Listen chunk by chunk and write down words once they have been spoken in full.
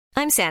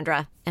I'm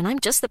Sandra, and I'm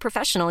just the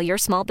professional your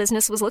small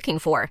business was looking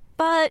for.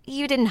 But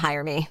you didn't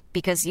hire me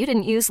because you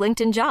didn't use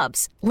LinkedIn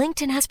Jobs.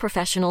 LinkedIn has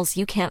professionals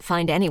you can't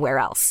find anywhere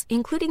else,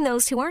 including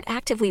those who aren't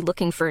actively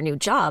looking for a new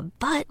job,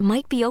 but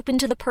might be open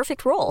to the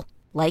perfect role,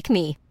 like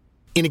me.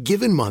 In a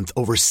given month,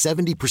 over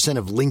 70%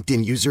 of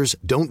LinkedIn users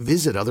don't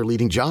visit other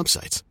leading job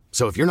sites.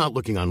 So if you're not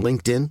looking on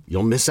LinkedIn,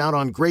 you'll miss out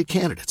on great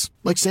candidates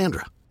like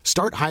Sandra.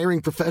 Start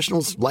hiring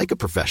professionals like a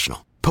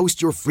professional.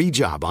 Post your free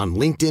job on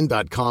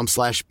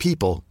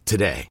linkedin.com/people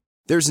today.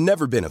 There's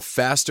never been a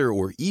faster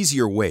or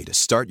easier way to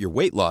start your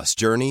weight loss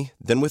journey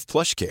than with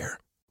PlushCare.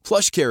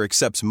 PlushCare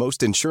accepts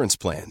most insurance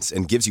plans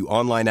and gives you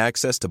online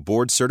access to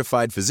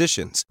board-certified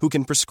physicians who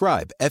can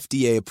prescribe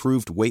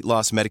FDA-approved weight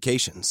loss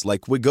medications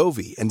like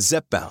Wegovy and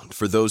Zepbound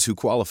for those who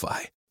qualify.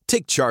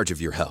 Take charge of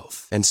your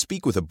health and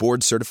speak with a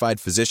board-certified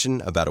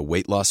physician about a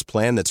weight loss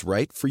plan that's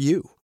right for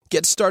you.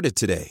 Get started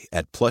today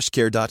at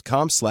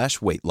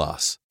plushcare.com/weight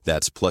loss.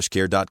 That's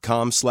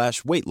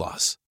plushcare.com/weight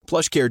loss.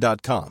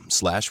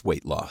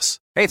 plushcare.com/weight loss.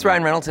 Hey, it's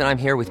Ryan Reynolds, and I'm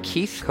here with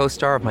Keith,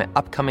 co-star of my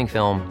upcoming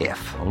film,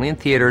 If, only in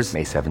theaters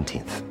May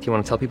 17th. Do you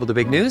want to tell people the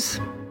big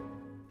news?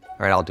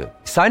 All right, I'll do it.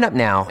 Sign up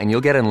now and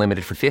you'll get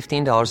unlimited for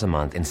 $15 a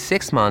month and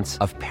 6 months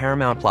of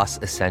Paramount Plus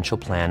Essential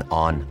Plan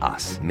on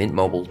us.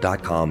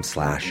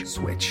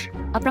 MintMobile.com/switch.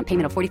 Upfront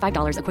payment of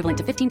 $45 equivalent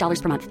to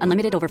 $15 per month.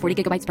 Unlimited over 40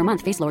 gigabytes per month.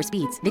 Face lower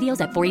speeds.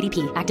 Videos at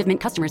 480p. Active Mint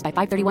customers by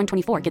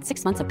 531.24 get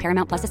 6 months of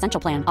Paramount Plus Essential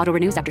Plan. Auto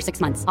renews after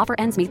 6 months. Offer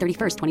ends May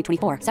 31st,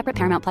 2024. Separate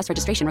Paramount Plus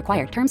registration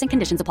required. Terms and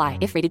conditions apply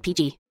if rated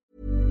PG.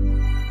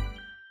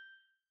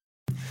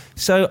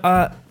 So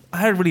I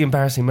had a really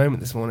embarrassing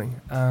moment this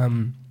morning.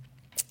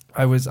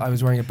 I was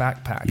wearing a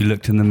backpack. You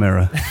looked in the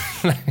mirror.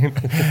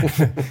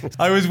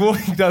 I was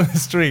walking down the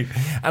street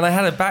and I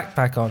had a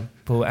backpack on,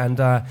 Paul,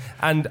 and I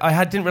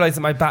didn't realise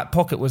that my back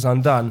pocket was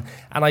undone,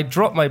 and I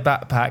dropped my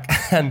backpack,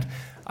 and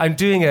I'm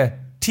doing a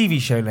TV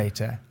show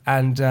later,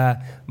 and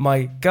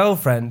my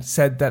girlfriend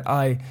said that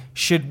I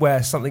should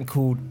wear something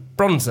called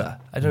bronzer.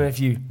 I don't know if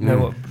you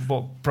know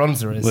what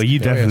bronzer is. Well, you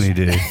definitely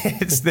do.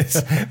 It's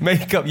this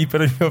makeup you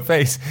put on your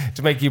face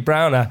to make you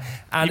browner.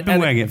 And, You've been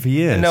wearing it for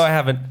years. No, I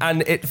haven't.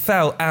 And it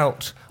fell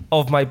out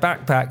of my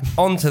backpack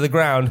onto the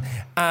ground,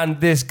 and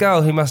this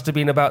girl who must have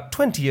been about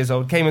 20 years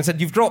old came and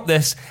said, "You've dropped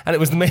this," and it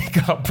was the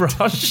makeup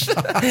brush.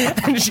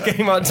 And she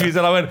came up to me and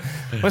said, I went,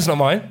 "Well, it's not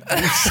mine."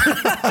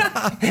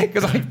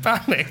 Because I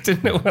panicked,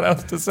 didn't know what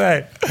else to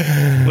say.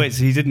 Wait,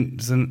 so you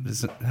didn't... So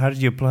how did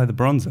you apply the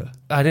bronzer?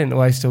 I didn't know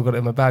I still got it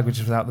in my bag, which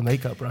is without the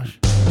makeup brush.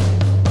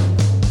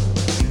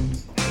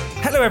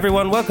 Hello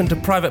everyone, welcome to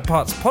Private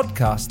Parts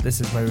Podcast.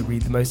 This is where we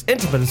read the most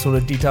intimate and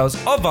sordid details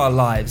of our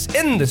lives.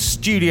 In the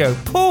studio,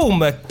 Paul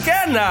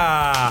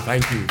McKenna!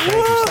 Thank you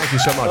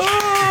so much.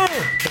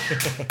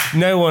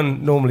 No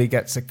one normally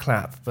gets a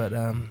clap, but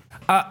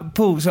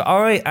Paul, so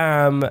I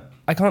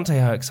can't tell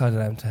you how excited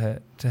I am to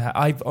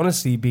I've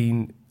honestly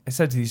been, I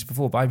said to you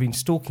before, but I've been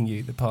stalking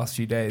you the past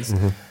few days,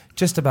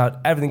 just about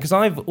everything, because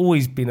I've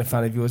always been a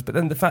fan of yours, but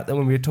then the fact that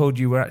when we were told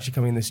you were actually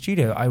coming in the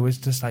studio, I was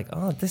just like,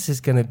 oh, this is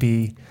going to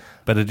be...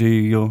 Better do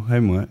your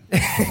homework.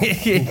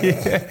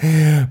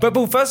 Yeah. But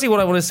Paul, firstly, what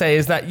I want to say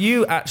is that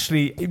you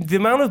actually, the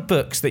amount of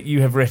books that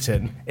you have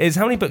written is,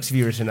 how many books have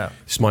you written now?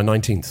 It's my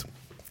 19th.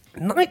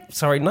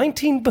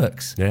 19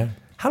 books? Yeah.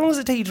 How long does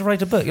it take you to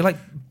write a book? You're like...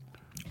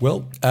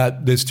 Well,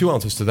 there's two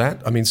answers to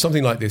that. I mean,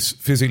 something like this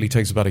physically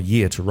takes about a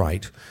year to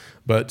write,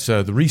 but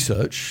the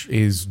research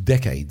is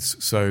decades.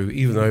 So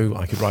even though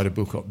I could write a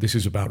book, this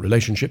is about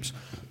relationships...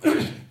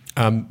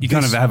 you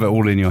kind of have it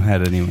all in your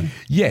head anyway.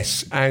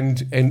 Yes,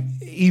 and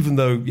even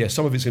though,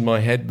 some of it's in my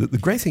head, the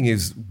great thing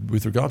is,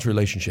 with regard to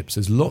relationships,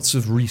 there's lots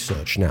of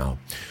research now,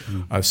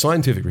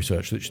 scientific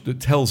research that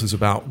tells us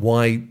about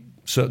why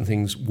certain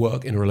things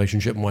work in a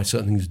relationship and why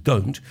certain things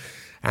don't.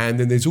 And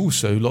then there's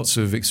also lots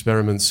of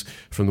experiments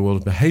from the world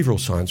of behavioral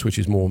science, which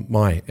is more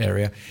my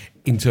area,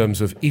 in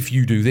terms of if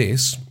you do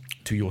this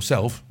to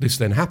yourself, this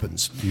then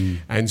happens.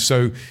 And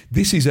so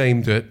this is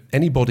aimed at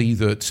anybody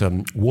that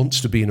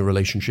wants to be in a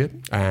relationship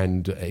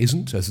and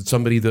isn't, as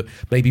somebody that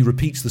maybe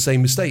repeats the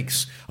same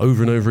mistakes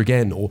over and over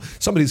again, or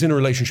somebody that's in a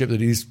relationship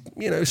that is,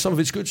 some of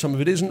it's good, some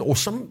of it isn't, or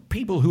some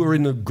people who are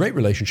in a great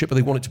relationship but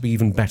they want it to be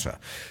even better.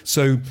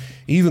 So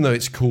even though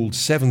it's called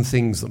 7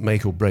 things that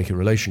make or break a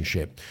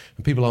relationship,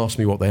 and people ask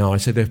me what they are, I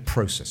say they're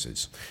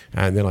processes,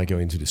 and then I go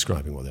into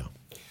describing what they are.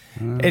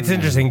 It's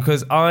interesting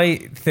because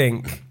I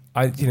think...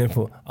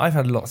 Paul, I've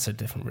had lots of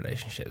different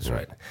relationships,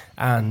 right?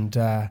 And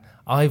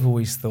I've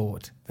always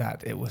thought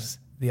that it was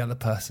the other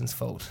person's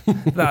fault.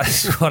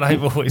 That's what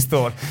I've always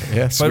thought.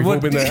 Yes, we've all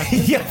been there.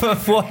 Yeah, but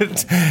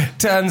what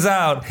turns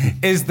out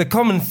is the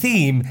common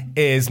theme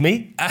is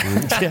me.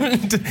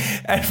 And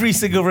every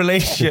single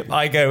relationship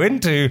I go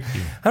into,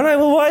 I'm like,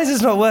 well, why is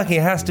this not working?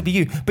 It has to be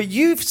you. But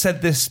you've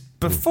said this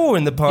before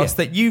in the past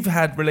that you've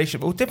had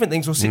relationship or different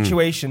things or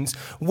situations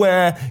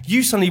where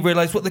you suddenly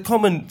realise what the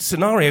common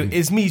scenario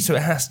is me, so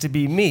it has to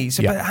be me.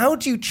 So, but how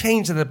do you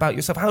change that about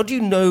yourself? How do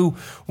you know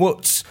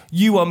what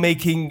you are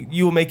making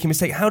a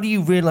mistake? How do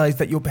you realise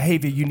that your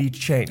behaviour you need to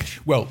change?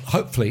 Well,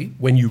 hopefully,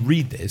 when you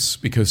read this,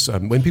 because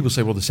when people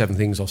say, well, the 7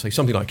 things, I'll say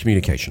something like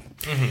communication.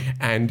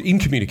 And in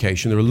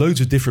communication, there are loads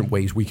of different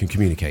ways we can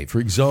communicate. For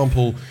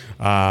example,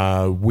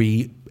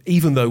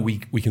 even though we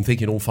can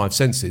think in all 5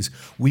 senses,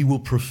 we will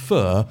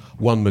prefer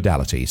one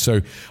modality.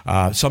 So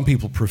some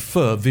people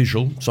prefer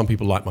visual. Some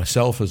people, like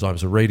myself, as I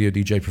was a radio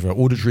DJ, prefer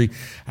auditory.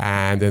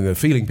 And then the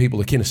feeling people,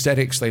 the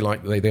kinesthetics, they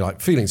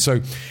like feeling.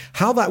 So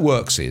how that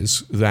works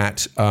is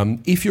that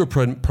if you're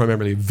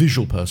primarily a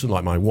visual person,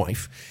 like my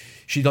wife,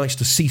 she likes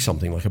to see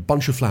something like a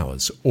bunch of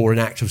flowers or an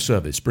act of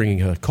service, bringing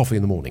her coffee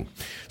in the morning.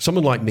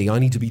 Someone like me, I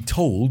need to be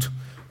told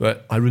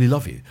but I really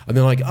love you. And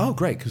they're like, oh,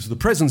 great, because the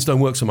presents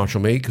don't work so much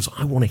on me because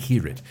I want to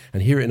hear it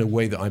and hear it in a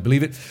way that I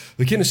believe it.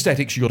 The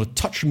kinesthetics, you've got to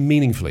touch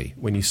meaningfully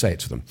when you say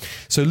it to them.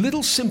 So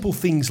little simple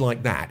things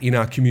like that in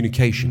our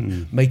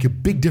communication make a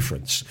big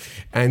difference.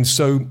 And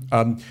so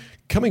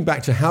coming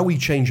back to how we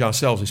change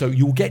ourselves, so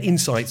you'll get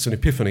insights and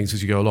epiphanies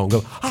as you go along.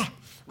 Go,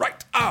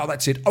 right,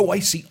 that's it. Oh, I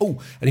see.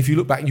 Oh, and if you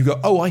look back and you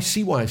go, oh, I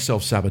see why I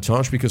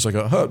self-sabotage because I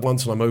got hurt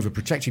once and I'm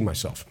overprotecting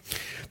myself.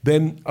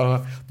 Then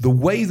the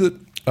way that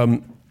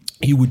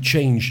you would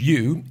change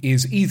you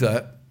is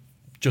either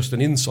just an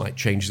insight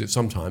changes it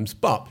sometimes,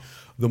 but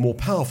the more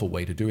powerful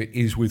way to do it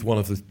is with one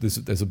of the,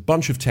 there's a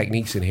bunch of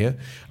techniques in here.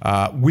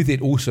 With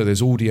it also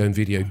there's audio and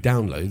video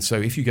download. So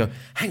if you go,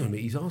 hang on a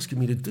minute, he's asking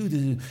me to do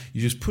this,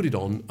 you just put it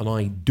on and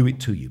I do it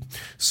to you.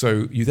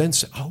 So you then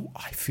say, oh,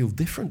 I feel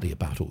differently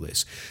about all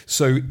this.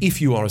 So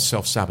if you are a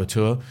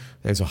self-saboteur,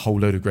 there's a whole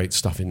load of great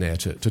stuff in there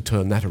to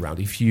turn that around.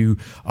 If you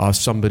are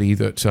somebody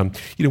that,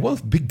 one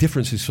of the big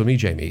differences for me,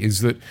 Jamie, is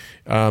that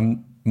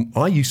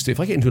I used to, if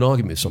I get into an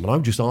argument with someone, I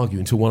would just argue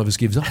until one of us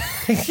gives up.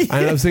 And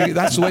I was thinking,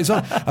 that's the way it's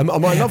done. And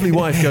my lovely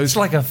wife goes... It's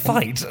like a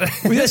fight.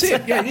 Well, that's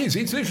it. Yeah, it is.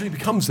 It literally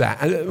becomes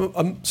that.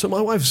 And so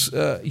my wife's,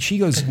 she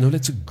goes, no,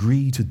 let's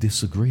agree to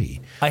disagree.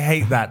 I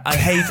hate that. I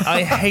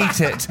hate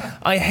it.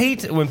 I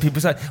hate it when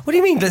people say, what do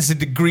you mean let's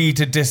agree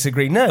to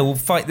disagree? No, we'll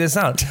fight this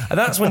out. And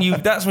that's when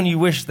you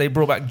wish they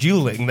brought back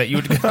dueling, that you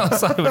would go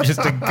outside with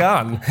just a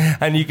gun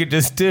and you could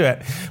just do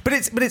it. But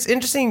it's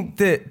interesting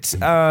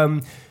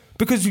that...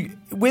 because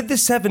with the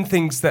 7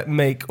 things that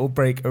make or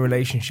break a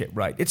relationship,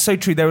 right? It's so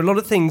true. There are a lot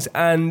of things,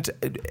 and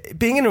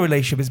being in a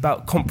relationship is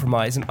about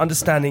compromise and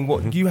understanding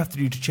what you have to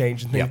do to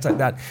change and things like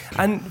that.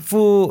 And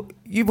for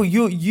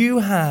you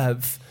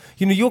have,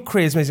 your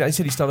career is amazing. I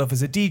said you started off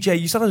as a DJ.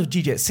 You started as a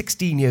DJ at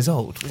 16 years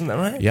old, wasn't that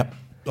right? Yep.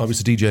 I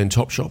was a DJ in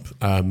Topshop,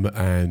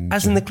 and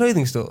as in the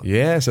clothing store.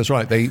 Yes, that's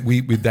right. They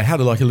had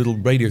a little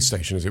radio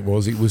station, as it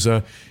was. It was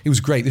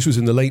great. This was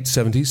in the late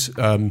 70s,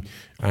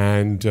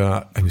 and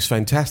it was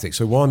fantastic.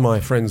 So while my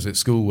friends at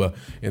school were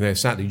in their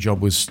Saturday job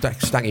was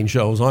stacking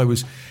shelves, I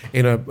was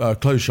in a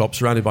clothes shop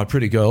surrounded by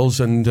pretty girls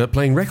and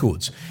playing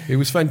records. It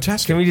was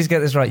fantastic. Can we just get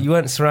this right? You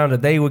weren't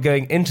surrounded. They were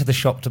going into the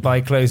shop to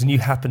buy clothes, and you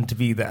happened to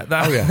be there.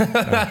 Oh yeah.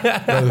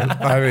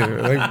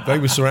 They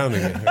were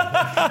surrounding me.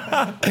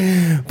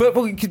 But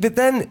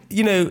then.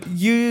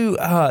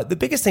 The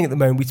biggest thing at the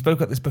moment, we spoke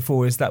about this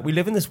before, is that we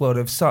live in this world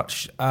of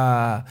such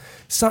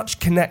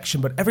connection,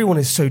 but everyone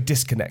is so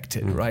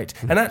disconnected, right?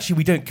 And actually,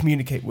 we don't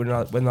communicate with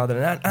one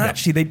another. And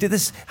actually, they did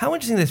this. How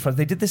interesting this was!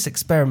 They did this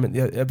experiment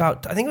I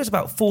think it was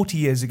about 40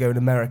 years ago in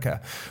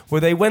America, where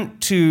they went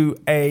to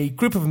a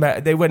group of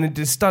Americans. They went and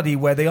did a study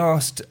where they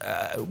asked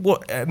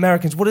what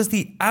is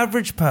the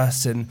average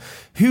person,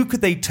 who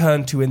could they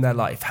turn to in their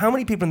life? How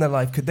many people in their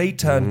life could they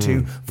turn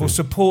to for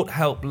support,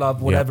 help,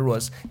 love, whatever it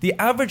was? The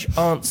average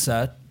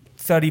answer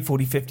 30,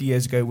 40, 50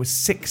 years ago was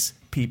 6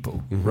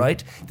 people,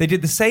 right? They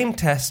did the same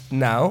test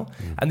now,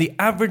 and the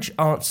average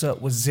answer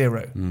was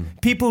 0.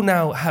 People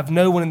now have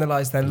no one in their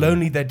lives. They're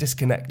lonely, they're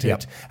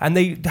disconnected, and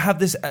they have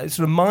this sort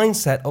of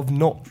mindset of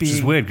not being...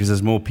 Which is weird, because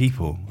there's more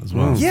people as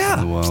well in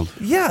the world.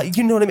 Yeah,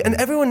 you know what I mean? And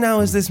everyone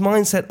now has this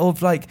mindset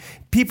of,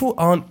 people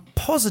aren't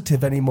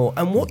positive anymore,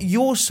 and what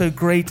you're so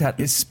great at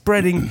is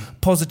spreading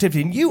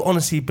positivity, and you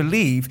honestly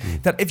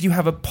believe that if you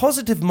have a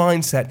positive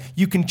mindset,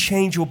 you can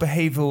change your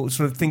behavioural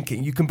sort of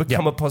thinking. You can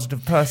become a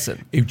positive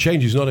person. It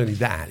changes not only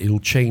that, it'll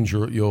change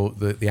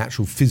the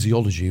actual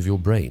physiology of your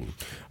brain.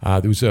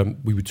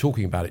 We were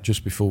talking about it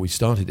just before we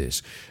started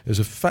this. There's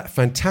a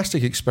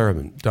fantastic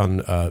experiment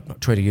done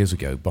 20 years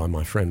ago by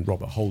my friend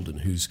Robert Holden,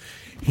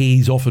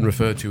 he's often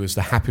referred to as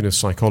the happiness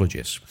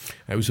psychologist.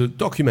 It was a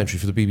documentary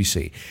for the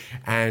BBC,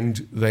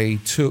 and they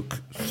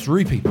took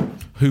 3 people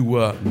who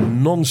were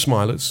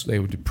non-smilers. They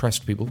were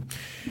depressed people,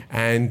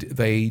 and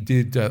they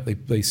did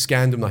they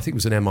scanned them. I think it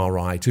was an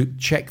MRI to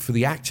check for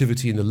the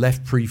activity in the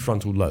left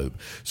prefrontal lobe.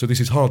 So this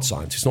is hard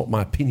science. It's not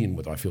my opinion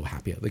whether I feel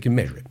happier. They can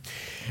measure it.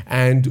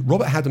 And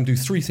Robert had them do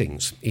 3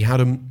 things. He had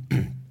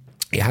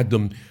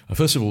them,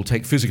 first of all,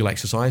 take physical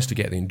exercise to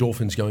get the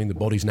endorphins going, the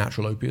body's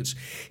natural opiates.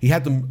 He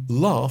had them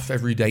laugh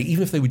every day,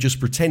 even if they were just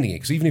pretending it.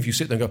 Because even if you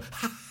sit there and go,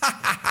 ha, ha,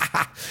 ha, ha,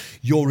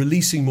 You're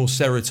releasing more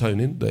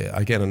serotonin,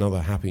 again,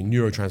 another happy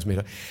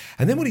neurotransmitter.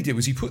 And then what he did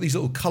was he put these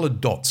little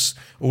coloured dots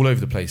all over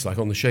the place, like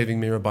on the shaving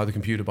mirror, by the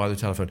computer, by the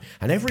telephone.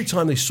 And every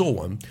time they saw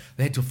one,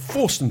 they had to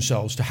force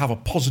themselves to have a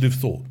positive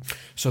thought.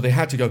 So they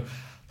had to go,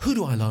 who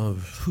do I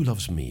love? Who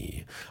loves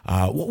me?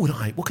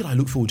 What could I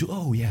look forward to?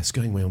 Oh, yes,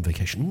 going away on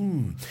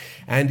vacation.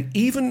 And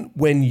even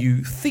when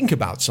you think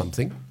about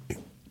something,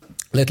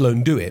 let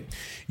alone do it,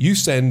 you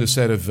send a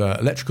set of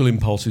electrical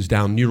impulses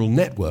down neural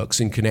networks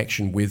in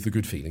connection with the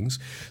good feelings.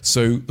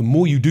 So the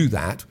more you do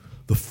that,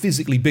 the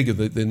physically bigger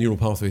the neural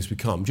pathways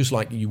become, just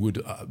like you would,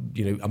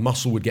 a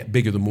muscle would get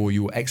bigger the more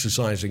you were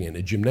exercising in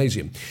a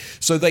gymnasium.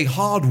 So they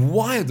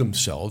hardwire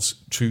themselves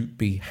to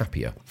be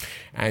happier.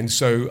 And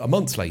so a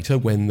month later,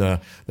 when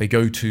they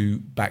go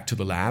back to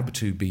the lab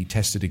to be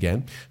tested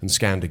again and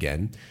scanned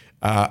again,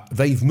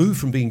 they've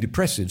moved from being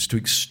depressives to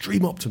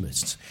extreme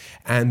optimists.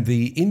 And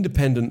the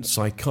independent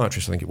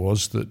psychiatrist, I think it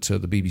was, that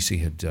the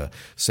BBC had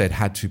said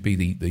had to be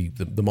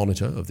the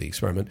monitor of the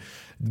experiment,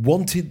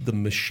 wanted the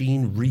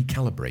machine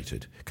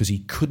recalibrated because he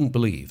couldn't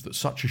believe that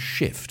such a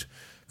shift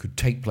could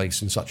take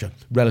place in such a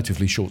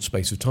relatively short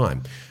space of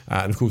time.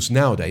 And of course,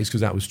 nowadays, because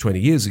that was 20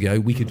 years ago,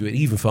 we can do it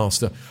even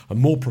faster and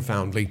more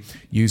profoundly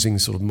using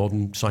sort of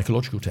modern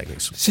psychological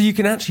techniques. So you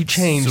can actually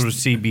change... Sort of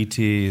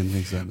CBT and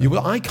things like that. Yeah,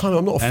 well, I'm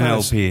not a fan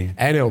NLP.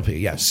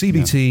 NLP, yeah.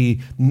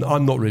 CBT,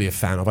 I'm not really a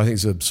fan of. I think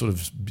it's a sort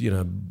of,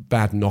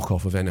 bad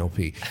knockoff of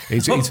NLP.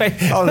 It's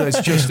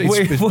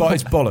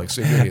bollocks.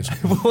 It really is.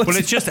 Well,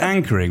 it's just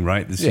anchoring,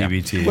 right, the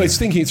CBT? Well, it's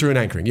thinking through and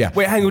anchoring, yeah.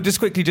 Wait, hang on, just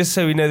quickly, just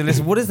so we know the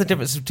listen. What is the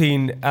difference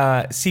between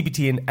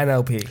CBT and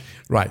NLP?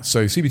 Right,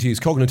 so CBT is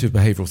cognitive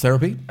behavioural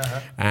therapy,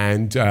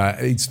 and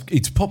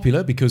it's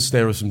popular because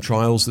there are some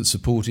trials that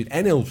support it.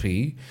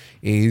 NLP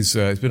is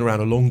it's been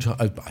around a long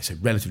time. I say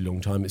relatively long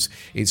time. It's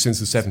since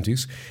the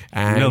 70s.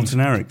 And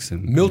Milton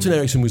Erickson. Milton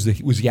Erickson was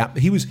he was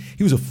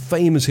a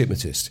famous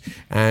hypnotist,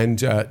 and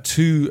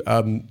two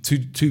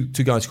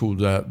guys called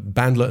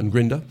Bandler and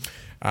Grinder.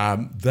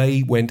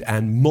 They went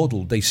and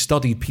modelled, they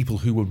studied people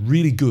who were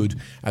really good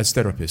as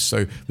therapists.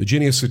 So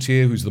Virginia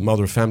Satir, who's the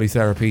mother of family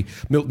therapy,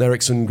 Milton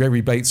Erickson,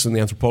 Gregory Bateson, the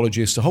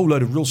anthropologist, a whole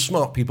load of real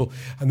smart people,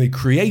 and they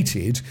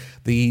created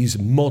these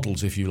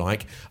models, if you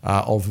like,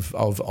 of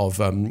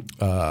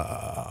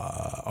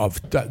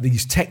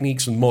these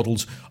techniques and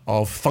models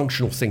of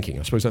functional thinking.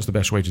 I suppose that's the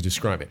best way to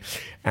describe it.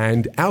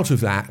 And out of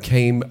that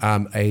came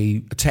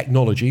a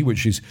technology,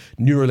 which is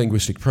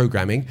neurolinguistic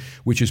programming,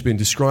 which has been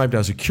described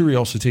as a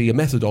curiosity, a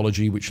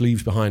methodology, which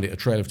leaves behind it a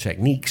trail of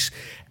techniques.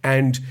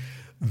 And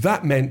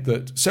that meant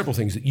that several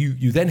things, that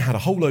you then had a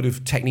whole load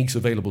of techniques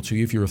available to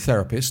you if you're a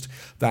therapist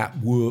that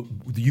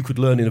you could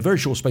learn in a very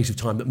short space of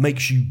time that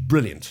makes you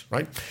brilliant,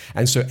 right?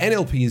 And so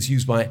NLP is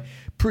used by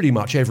pretty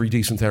much every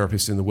decent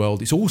therapist in the world.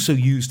 It's also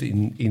used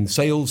in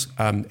sales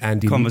and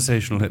in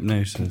conversational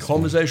hypnosis.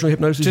 Conversational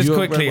hypnosis. Just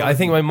quickly, I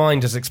think my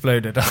mind just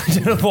exploded. I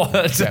don't know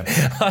what. Yeah.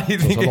 I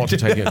think a lot to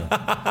take in.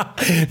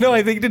 No,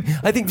 I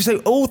think so.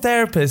 All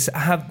therapists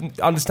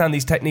understand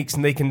these techniques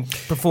and they can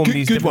perform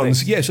these good ones.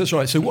 things. Yes, that's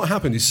right. So what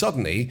happened is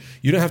suddenly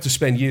you don't have to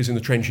spend years in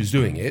the trenches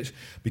doing it,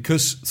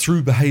 because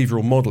through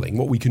behavioural modelling,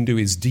 what we can do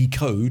is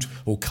decode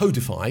or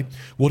codify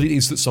what it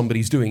is that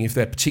somebody's doing if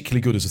they're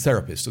particularly good as a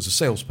therapist, as a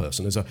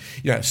salesperson, as a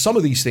some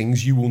of these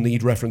things you will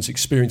need reference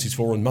experiences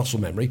for and muscle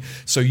memory.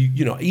 So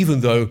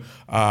even though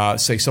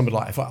say somebody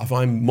like if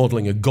I'm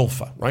modelling a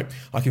golfer, right,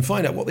 I can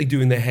find out what they do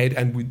in their head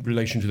and with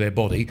relation to their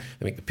body.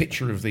 They make the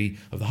picture of the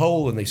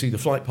hole and they see the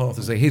flight path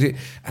as they hit it,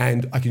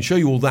 and I can show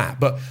you all that.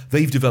 But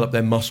they've developed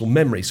their muscle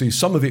memory, so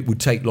some of it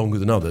would take longer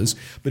than others.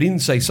 But in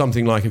say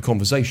something like a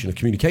conversation, a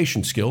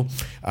communication skill,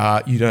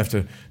 you don't have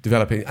to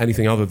develop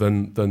anything other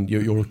than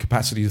your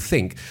capacity to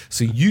think.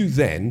 So you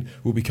then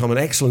will become an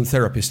excellent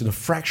therapist in a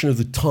fraction of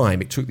the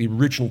time it took the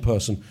original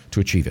person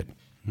to achieve it.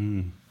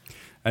 And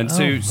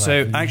so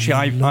actually,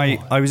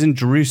 I was in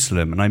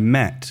Jerusalem and I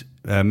met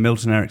one of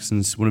Milton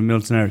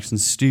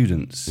Erickson's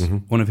students,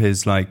 one of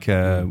his one of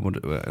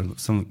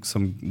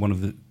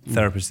the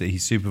therapists that he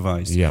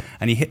supervised,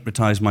 and he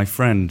hypnotized my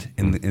friend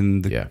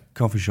in the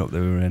coffee shop that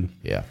we were in.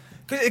 Yeah.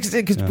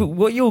 Because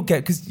what you'll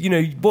get, because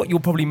what you're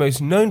probably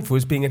most known for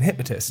is being a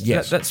hypnotist.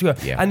 Yes, that's who.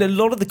 And a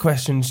lot of the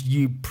questions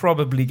you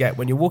probably get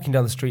when you're walking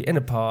down the street in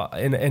a park,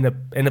 in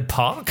a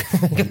park,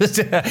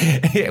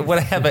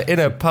 whatever, in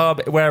a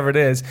pub, wherever it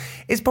is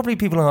probably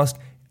people ask,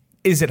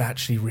 is it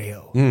actually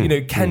real?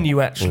 Can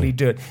you actually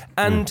do it?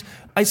 And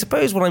I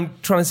suppose what I'm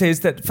trying to say is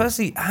that,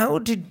 firstly, how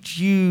did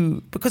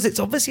you? Because it's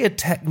obviously a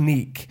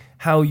technique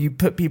how you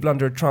put people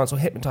under a trance or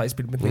hypnotize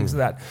people and things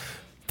like that.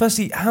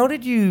 Firstly, how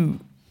did you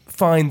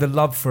find the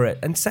love for it?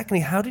 And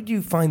secondly, how did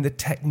you find the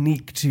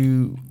technique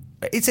to...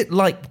 Is it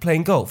like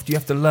playing golf? Do you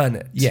have to learn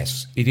it?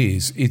 Yes, it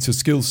is. It's a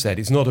skill set.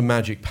 It's not a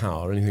magic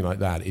power or anything like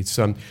that. It's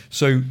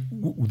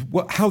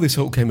how this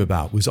all came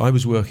about was I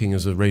was working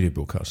as a radio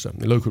broadcaster,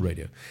 a local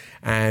radio,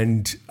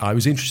 and I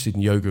was interested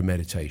in yoga and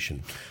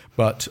meditation.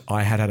 But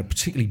I had a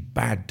particularly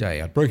bad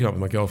day. I'd broken up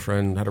with my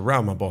girlfriend, had a row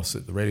with my boss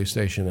at the radio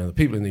station, and the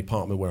people in the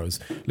apartment where I was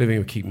living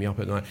were keeping me up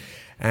at night.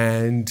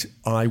 And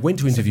I went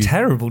to interview... It's a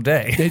terrible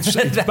day. It's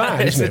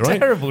bad, isn't it, right? It's a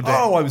terrible day.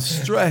 Oh, I was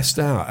stressed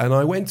out. And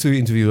I went to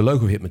interview the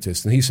local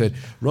hypnotist, and he said,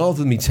 rather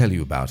than me tell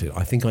you about it,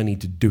 I think I need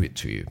to do it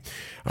to you.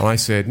 And I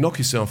said, knock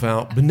yourself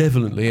out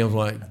benevolently. I was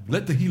like,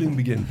 let the healing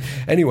begin.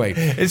 Anyway.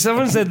 If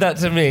someone said that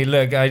to me,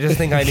 look, I just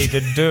think I need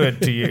to do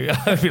it to you,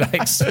 I'd be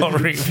like,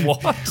 sorry,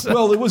 what?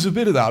 Well, there was a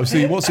bit of that. I was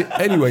thinking, what's it?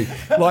 Anyway,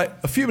 like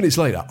a few minutes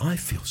later, I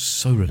feel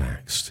so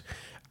relaxed.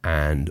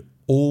 And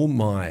all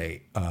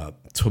my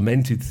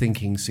tormented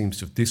thinking seems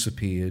to have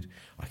disappeared.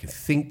 I can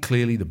think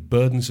clearly. The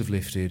burdens have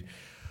lifted.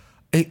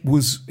 It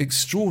was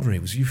extraordinary.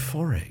 It was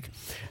euphoric.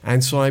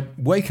 And so I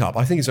wake up.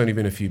 I think it's only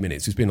been a few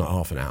minutes. It's been like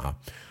half an hour.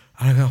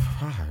 And I go,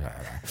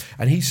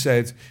 and he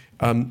said,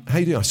 how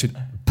you doing? I said,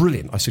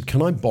 brilliant. I said,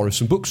 can I borrow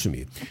some books from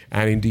you?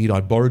 And indeed,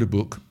 I borrowed a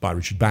book by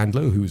Richard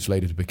Bandler, who was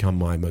later to become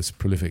my most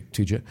prolific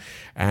teacher.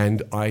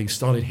 And I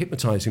started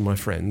hypnotizing my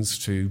friends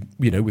to,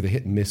 with a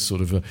hit and miss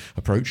sort of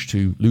approach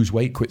to lose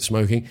weight, quit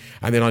smoking.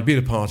 And then I'd be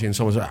at a party and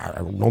someone said,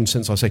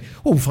 nonsense. I'd say,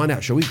 we'll find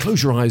out, shall we?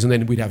 Close your eyes. And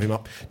then we'd have him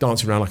up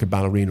dancing around like a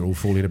ballerina, all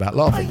falling about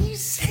laughing. Are you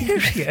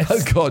serious?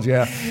 Oh, God,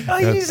 yeah.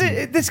 Sorry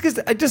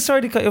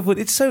to cut you off.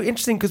 It's so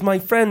interesting because my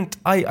friend,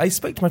 I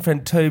spoke to my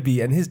friend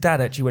Toby, and his dad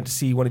actually went to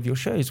see one of your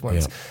shows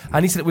once. Yeah.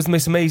 And he said it was the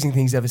most amazing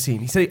thing he's ever seen.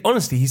 He said,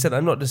 honestly,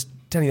 I'm not just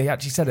telling you, he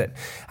actually said it.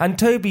 And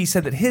Toby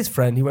said that his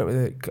friend, he went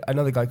with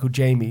another guy called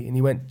Jamie, and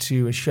he went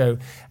to a show,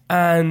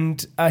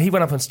 and he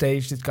went up on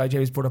stage. This guy Jamie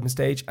was brought up on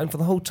stage, and for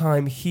the whole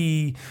time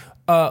he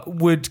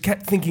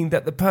kept thinking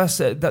that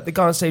the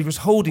guy on stage was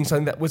holding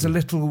something that was a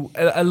little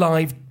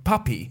alive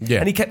puppy,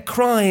 and he kept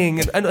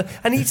crying,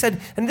 and he said,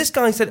 and this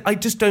guy said, I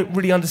just don't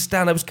really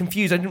understand. I was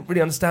confused. I didn't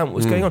really understand what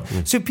was going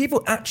on. So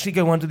people actually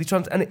go under the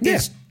trance, and it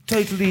is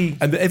totally.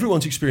 And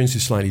everyone's experience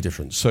is slightly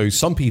different. So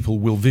some people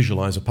will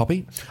visualize a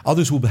puppy,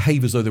 others will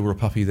behave as though there were a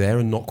puppy there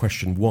and not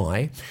question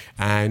why,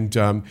 and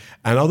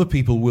other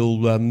people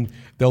will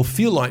they'll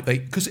feel like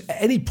because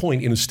at any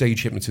point in a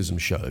stage hypnotism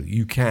show,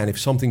 you can, if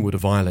something were to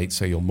violate,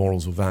 say, your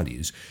morals or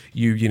values,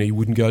 you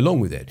wouldn't go along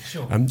with it.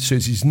 Sure. So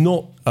it's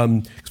not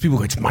because people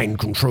go, it's mind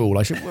control.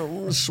 I said,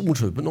 well,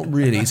 sort of, but not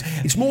really.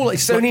 It's more like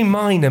it's only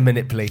minor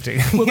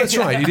manipulating. Well, that's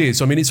right. It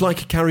is. I mean, it's like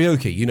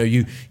karaoke.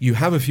 You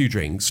have a few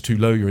drinks to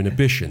lower your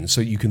inhibition,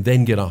 so you can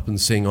then get up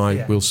and sing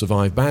 "I Will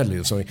Survive" badly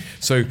or something.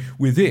 So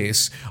with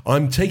this,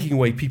 I'm taking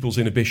away people's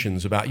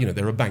inhibitions about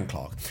they're a bank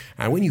clerk,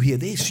 and when you hear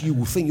this, you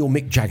will think you're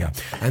Mick Jagger,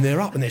 and they're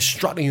up and they're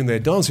strutting and they're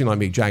dancing like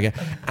Mick Jagger,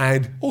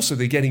 and also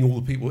they're getting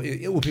all the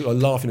people are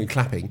laughing and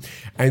clapping,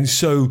 and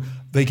so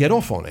they get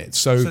off on it.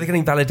 So they're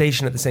getting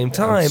validation at the same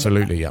time.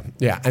 Absolutely,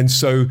 yeah. And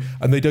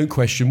they don't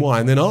question why.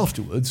 And then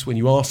afterwards, when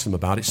you ask them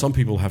about it, some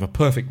people have a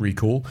perfect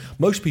recall.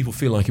 Most people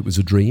feel like it was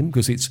a dream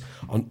because it's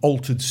an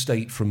altered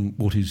state from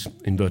what is,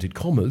 inverted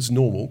commas,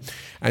 normal.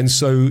 And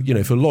so,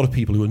 for a lot of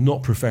people who are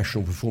not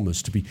professional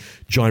performers to be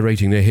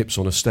gyrating their hips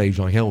on a stage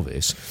like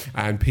Elvis,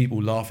 and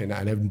people laughing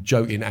and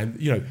joking, and,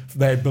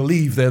 they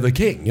believe they're the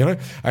king,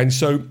 And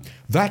so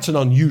that's an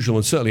unusual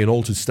and certainly an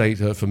altered state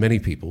for many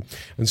people.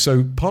 And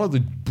so part of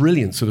the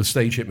brilliance of a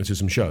stage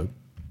hypnotism show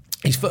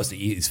is, firstly,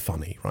 it is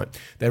funny, right?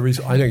 I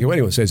don't care what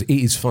anyone says, it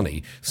is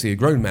funny to see a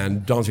grown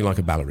man dancing like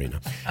a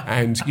ballerina.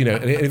 And,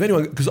 and if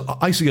anyone, because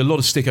I see a lot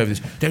of stick over this,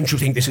 don't you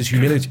think this is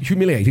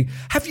humiliating?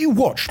 Have you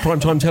watched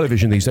primetime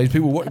television these days?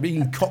 People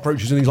eating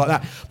cockroaches and things like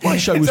that. My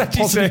show was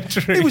positive.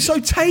 So true. It was so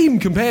tame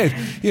compared.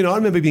 I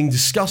remember being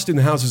discussed in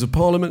the Houses of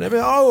Parliament.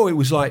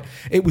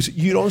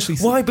 You'd honestly...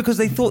 Why? Because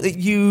they thought that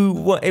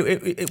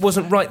it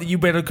wasn't right that you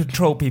were able to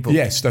control people.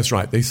 Yes, that's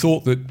right. They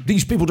thought that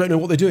these people don't know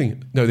what they're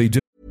doing. No, they do.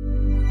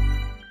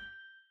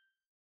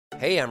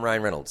 Hey, I'm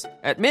Ryan Reynolds.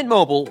 At Mint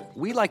Mobile,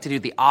 we like to do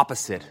the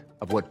opposite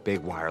of what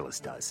Big Wireless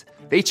does.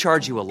 They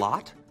charge you a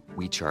lot,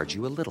 we charge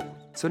you a little.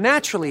 So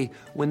naturally,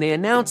 when they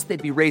announced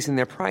they'd be raising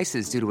their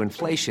prices due to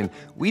inflation,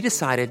 we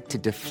decided to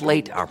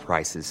deflate our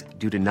prices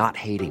due to not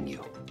hating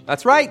you.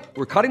 That's right.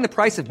 We're cutting the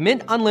price of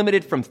Mint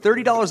Unlimited from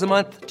 $30 a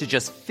month to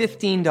just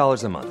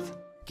 $15 a month.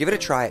 Give it a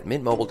try at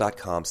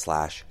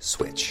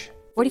mintmobile.com/switch.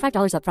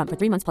 $45 up front for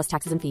 3 months plus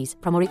taxes and fees.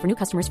 Promo rate for new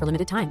customers for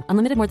limited time.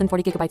 Unlimited more than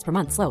 40 gigabytes per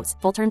month. Slows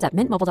full terms at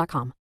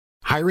mintmobile.com.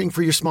 Hiring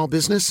for your small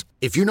business?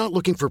 If you're not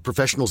looking for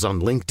professionals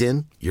on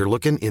LinkedIn, you're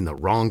looking in the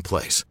wrong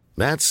place.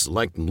 That's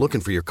like looking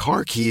for your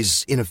car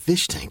keys in a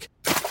fish tank.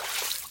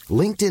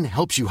 LinkedIn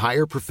helps you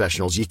hire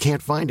professionals you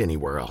can't find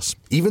anywhere else,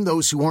 even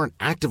those who aren't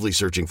actively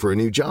searching for a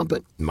new job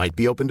but might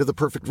be open to the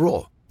perfect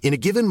role. In a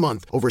given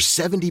month, over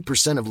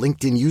 70% of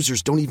LinkedIn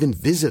users don't even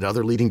visit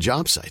other leading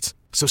job sites.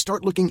 So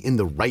start looking in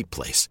the right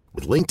place.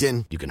 With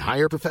LinkedIn, you can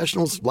hire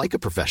professionals like a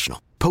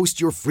professional. Post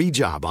your free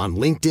job on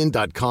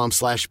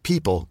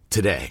linkedin.com/people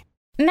today.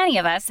 Many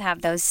of us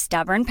have those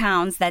stubborn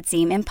pounds that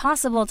seem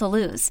impossible to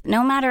lose,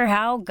 no matter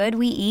how good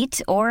we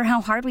eat or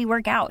how hard we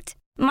work out.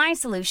 My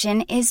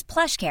solution is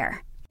PlushCare.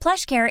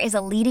 PlushCare is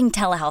a leading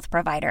telehealth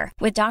provider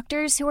with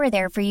doctors who are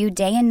there for you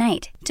day and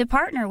night to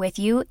partner with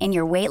you in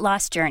your weight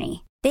loss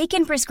journey. They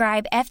can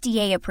prescribe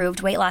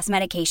FDA-approved weight loss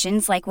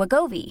medications like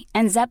Wegovy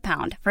and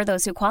Zepbound for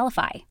those who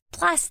qualify.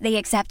 Plus, they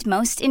accept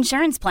most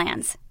insurance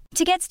plans.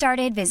 To get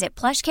started, visit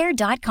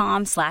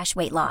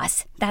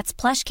plushcare.com/weightloss. That's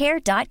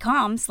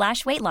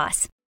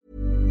plushcare.com/weightloss.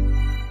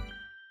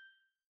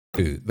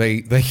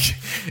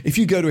 If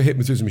you go to a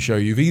hypnotism show,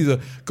 you've either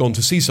gone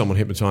to see someone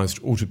hypnotized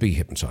or to be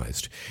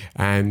hypnotized.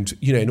 And,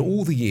 in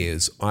all the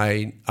years,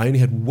 I only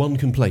had one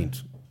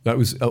complaint. That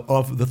was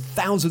of the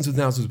thousands and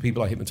thousands of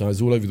people I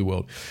hypnotized all over the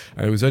world.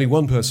 And there was only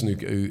one person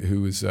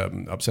who was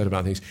upset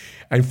about things.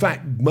 And in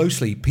fact,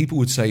 mostly people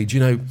would say,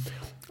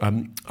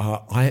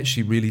 I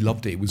actually really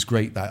loved it. It was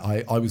great that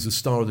I was the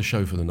star of the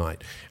show for the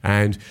night.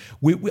 And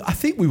I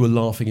think we were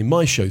laughing in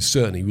my show,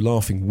 certainly. We were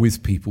laughing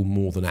with people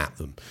more than at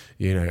them.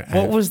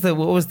 What was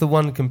the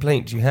one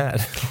complaint you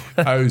had?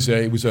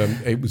 It was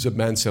a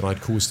man said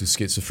I'd caused his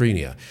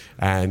schizophrenia.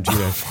 And,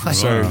 I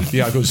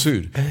got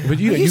sued. But, Are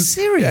you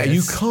serious? Yeah,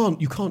 you can't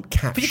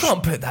catch. But you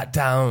can't put that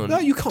down. No,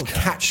 you can't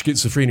catch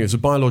schizophrenia. It's a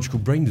biological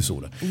brain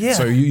disorder. Yeah.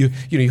 So you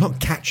can't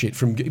catch it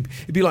from. It'd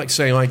be like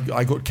saying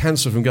I got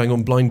cancer from going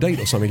on blind date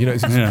or something.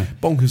 It's as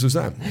bonkers as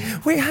that.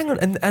 Wait, hang on,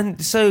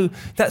 and so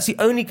that's the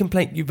only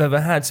complaint you've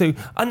ever had. So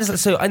and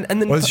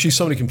then. Well,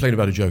 somebody complained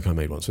about a joke I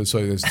made once.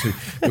 So there's two.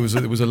 There was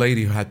a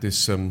lady who had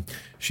this.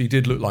 She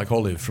did look like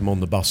Olive from On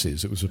the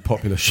Buses. It was a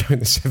popular show in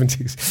the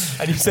 70s.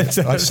 And you said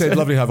so. I said,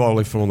 lovely to have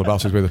Olive from On the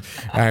Buses with her.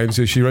 And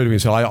so she wrote to me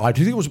and said, I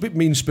think it was a bit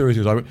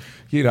mean-spirited. The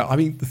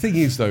thing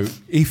is, though,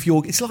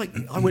 it's like,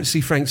 I went to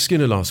see Frank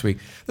Skinner last week.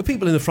 The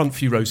people in the front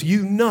few rows, it's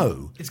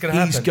going to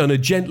happen. He's going to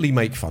gently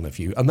make fun of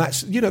you. And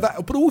that's,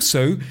 that, but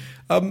also,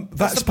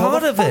 that's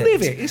part of fun it.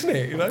 Of it, isn't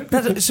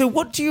it? So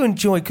what do you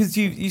enjoy? Because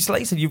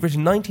like you said, you've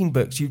written 19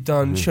 books, you've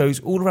done shows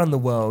all around the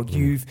world.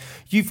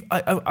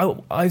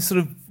 I've sort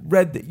of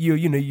read that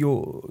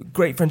you're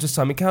great friends with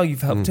Simon Cowell.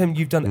 You've helped him.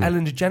 You've done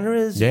Ellen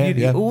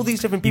DeGeneres. All these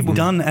different people. You've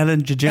done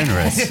Ellen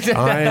DeGeneres.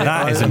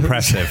 That is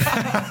impressive.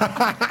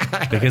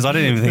 Because I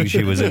didn't even think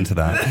she was into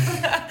that.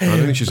 I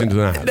don't think she's into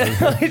that.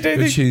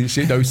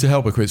 It's to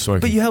help her quit. Sorry,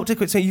 but you helped her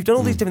quit. So you've done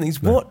all these different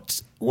things.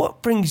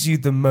 What brings you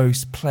the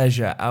most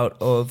pleasure out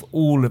of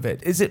all of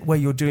it? Is it where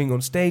you're doing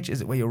on stage?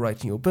 Is it where you're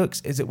writing your books?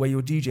 Is it where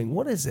you're DJing?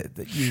 What is it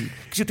that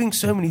because you're doing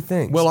so many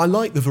things? Well, I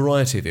like the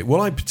variety of it.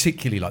 What I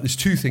particularly like, there's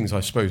two things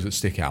I suppose that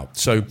stick out.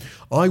 So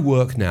I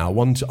work now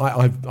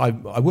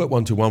I work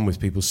one-to-one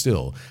with people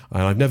still,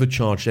 and I've never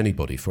charged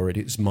anybody for it.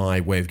 It's my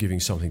way of giving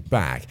something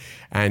back.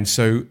 And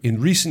so in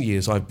recent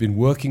years, I've been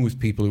working with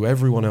people who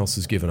everyone else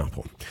has given up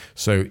on.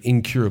 So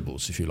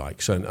incurables, if you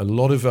like. So a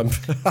lot of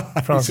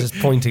Francis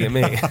is pointing at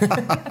me.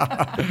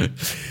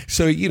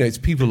 So it's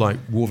people like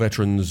war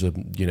veterans,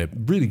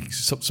 really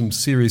some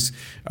serious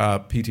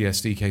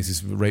PTSD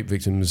cases, rape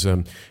victims,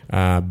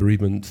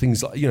 bereavement,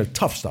 things like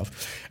tough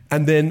stuff.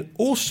 And then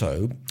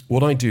also,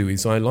 what I do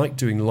is I like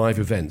doing live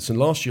events. And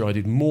last year I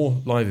did more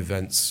live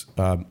events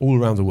all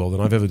around the world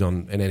than I've ever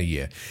done in any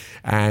year.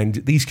 And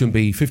these can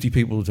be 50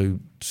 people to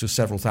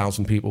several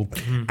thousand people.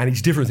 And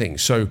it's different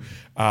things. So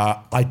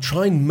I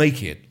try and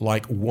make it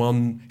like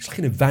it's like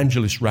an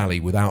evangelist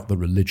rally without the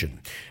religion.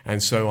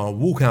 And so I'll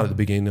walk out at the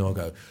beginning and I'll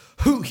go,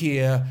 who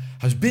here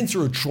has been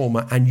through a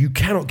trauma and you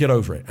cannot get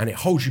over it and it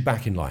holds you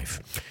back in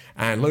life?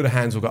 And a load of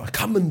hands will go,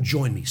 come and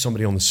join me,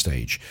 somebody on the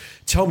stage.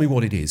 Tell me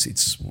what it is.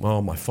 It's,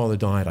 my father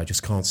died, I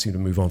just can't seem to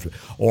move on from it.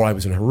 Or I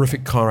was in a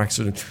horrific car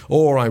accident.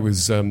 Or I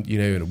was, in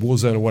a war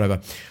zone or whatever.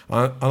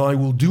 And I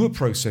will do a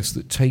process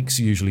that takes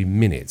usually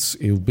minutes.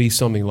 It'll be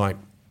something like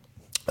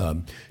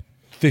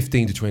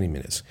 15 to 20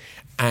 minutes.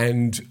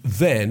 And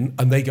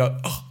they go,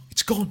 oh,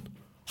 it's gone.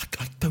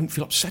 I don't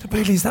feel upset about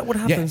it. Really? Is that what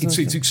happens? Yeah,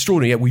 it's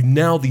extraordinary. Yeah, we've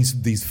now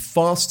these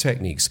fast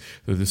techniques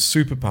that are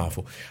super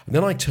powerful. And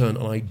then I turn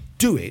and I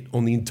do it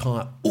on the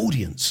entire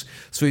audience.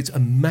 So it's a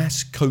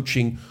mass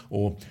coaching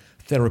or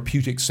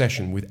therapeutic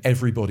session with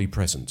everybody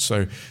present.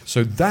 So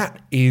that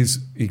is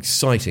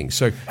exciting.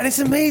 And it's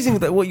amazing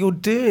that what you're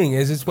doing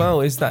is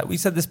that we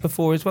said this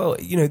before as well.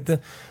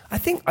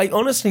 I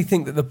honestly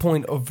think that the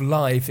point of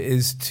life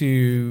is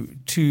to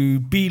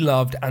be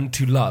loved and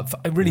to love.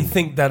 I really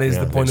think that is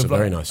the point of life.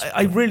 Very nice.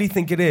 I really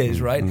think it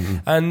is, right?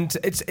 And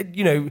it's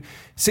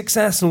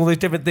success and all those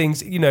different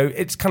things.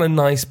 It's kind of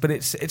nice, but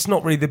it's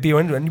not really the be all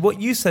end all. And what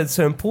you said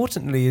so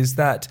importantly is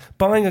that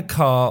buying a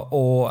car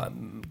or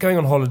going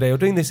on holiday or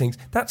doing these things,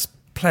 that's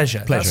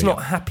pleasure. That's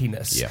not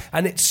happiness. Yeah.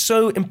 And it's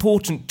so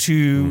important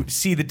to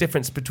see the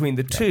difference between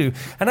the two.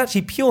 And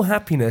actually, pure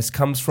happiness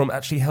comes from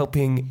actually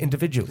helping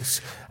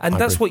individuals. And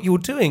that's what you're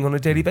doing on a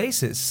daily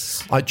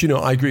basis. I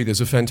agree.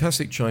 There's a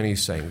fantastic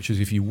Chinese saying, which is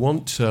if you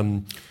want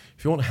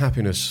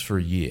happiness for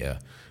a year,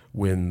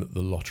 win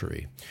the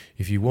lottery.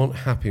 If you want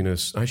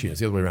happiness, actually,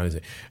 it's the other way around,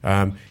 isn't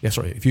it?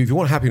 If you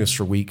want happiness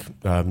for a week,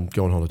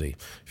 go on holiday.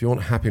 If you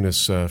want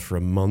happiness for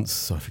a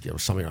month, I forget, or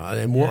something like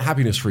that, and want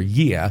happiness for a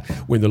year,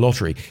 win the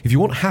lottery. If you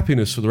want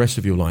happiness for the rest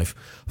of your life,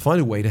 find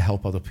a way to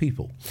help other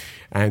people.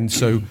 And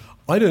so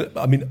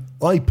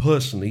I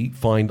personally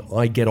find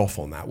I get off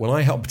on that when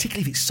I help,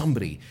 particularly if it's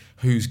somebody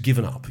who's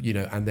given up,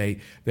 and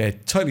they're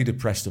totally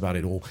depressed about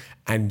it all.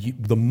 And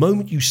the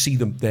moment you see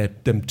them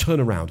turn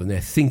around and their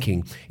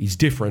thinking is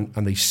different,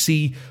 and they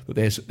see that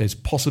there's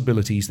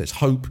possibilities, there's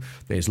hope,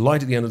 there's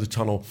light at the end of the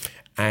tunnel,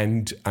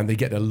 and they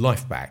get their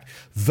life back.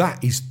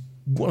 That is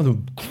one of the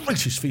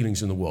greatest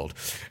feelings in the world.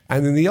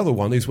 And then the other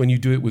one is when you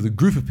do it with a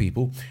group of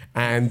people,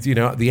 and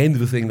at the end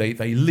of the thing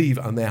they leave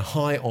and they're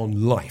high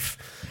on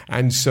life.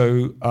 And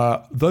so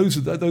those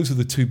are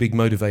the two big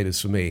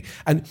motivators for me.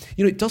 And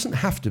it doesn't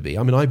have to be.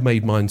 I mean, I've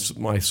made my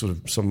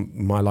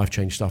life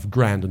change stuff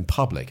grand and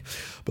public,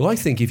 but I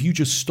think if you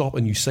just stop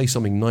and you say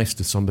something nice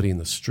to somebody in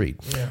the street,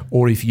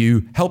 or if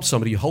you help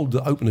somebody, you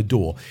open a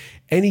door,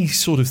 any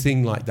sort of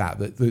thing like that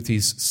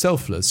is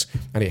selfless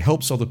and it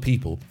helps other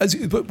people.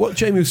 But what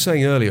Jamie was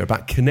saying earlier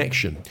about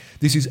connection,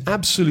 this is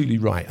absolutely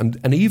right.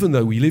 And even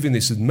though we live in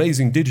this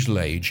amazing digital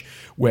age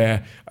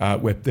where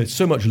there's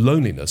so much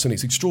loneliness, and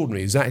it's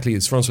extraordinary, exactly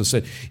as Francois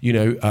said,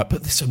 but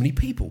there's so many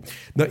people.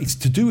 No, it's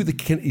to do with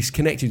it's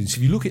connectedness.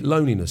 If you look at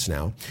loneliness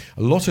now,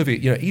 a lot of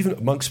it, even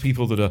amongst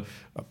people that are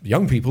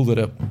young people that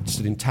are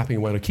sitting tapping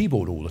away on a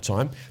keyboard all the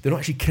time, they're not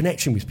actually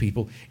connecting with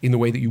people in the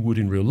way that you would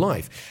in real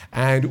life.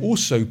 And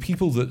also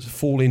people that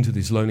fall into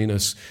this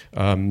loneliness,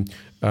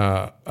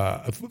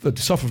 that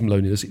suffer from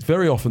loneliness, it's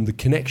very often the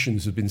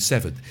connections have been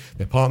severed.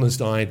 Their partner's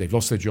died, they've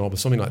lost their job or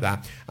something like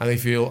that, and they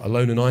feel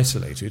alone and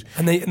isolated.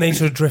 And they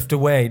sort of drift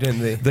away, don't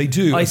they? They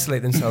do.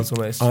 Isolate themselves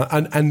almost.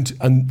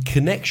 And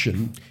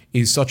connection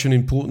is such an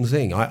important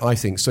thing, I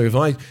think. So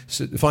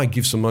if I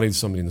give some money to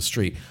somebody in the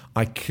street,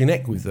 I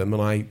connect with them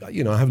and I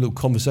have a little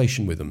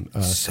conversation with them.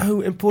 So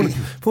important,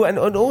 Paul. And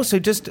also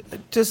just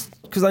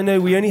because I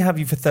know we only have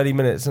you for 30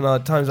 minutes and our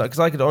time's up, because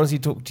I could honestly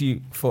talk to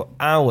you for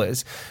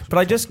hours, but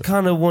I just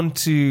kind of want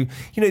to,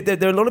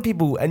 there are a lot of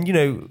people, and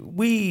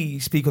we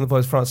speak on the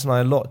Voice, France and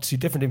I, a lot to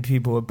different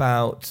people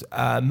about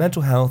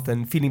mental health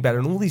and feeling better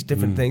and all these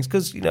different things,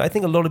 because I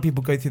think a lot of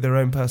people go through their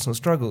own personal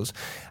struggles,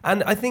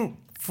 and I think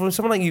for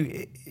someone like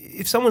you,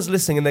 if someone's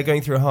listening and they're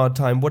going through a hard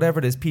time, whatever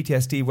it is,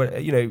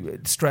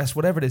 PTSD, stress,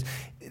 whatever it is,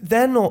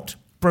 they're not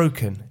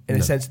broken in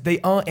a sense. They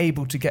are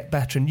able to get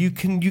better, and you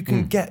can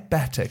get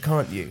better,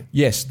 can't you?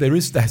 Yes,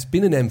 there's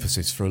been an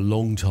emphasis for a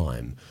long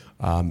time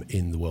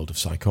in the world of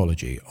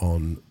psychology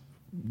on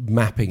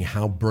mapping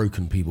how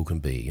broken people can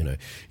be.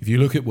 If you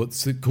look at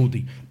what's called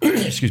the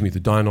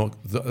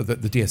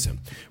the DSM,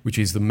 which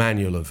is the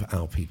manual of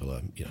how people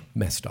are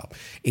messed up,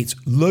 it's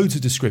loads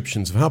of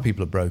descriptions of how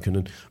people are broken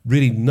and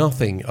really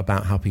nothing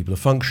about how people are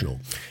functional.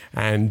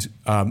 And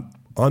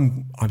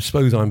I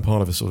suppose I'm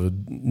part of a sort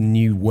of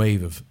new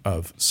wave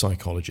of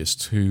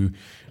psychologists who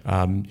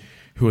are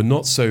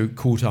not so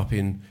caught up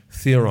in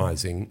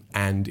theorizing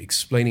and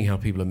explaining how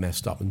people are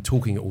messed up and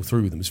talking it all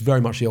through with them. It's very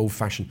much the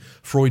old-fashioned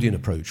Freudian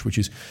approach, which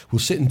is we'll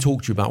sit and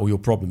talk to you about all your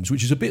problems,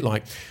 which is a bit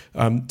like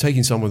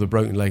taking someone with a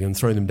broken leg and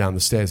throwing them down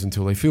the stairs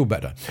until they feel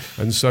better.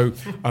 And so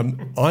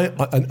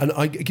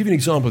I give you an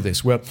example of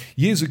this, where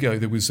years ago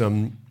there was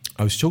I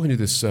was talking to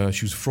this,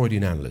 she was a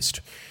Freudian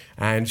analyst,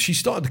 and she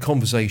started the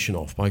conversation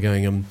off by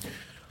going,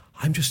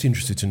 I'm just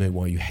interested to know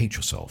why you hate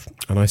yourself.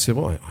 And I said,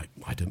 well,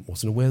 I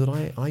wasn't aware that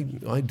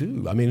I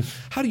do. I mean,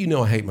 how do you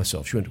know I hate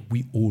myself? She went,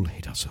 we all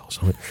hate ourselves.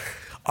 I went,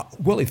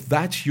 well, if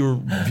that's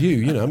your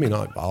view,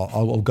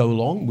 I'll go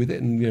along with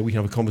it, and we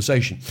can have a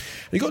conversation.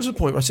 And it got to the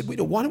point where I said,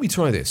 why don't we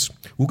try this?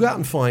 We'll go out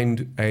and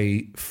find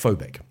a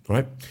phobic,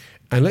 right?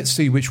 And let's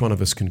see which one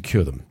of us can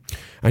cure them.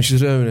 And she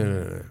said, oh,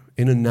 no.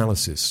 In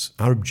analysis,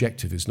 our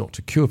objective is not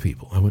to cure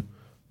people. I went,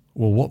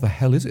 well, what the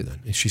hell is it then?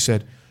 And she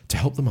said, to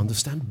help them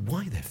understand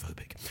why they're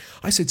phobic.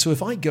 I said, so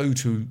if I go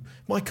to,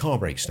 my car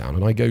breaks down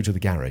and I go to the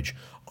garage,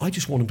 I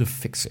just want them to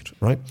fix it,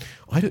 right?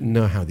 I don't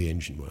know how the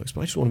engine works,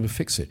 but I just want them to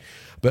fix it.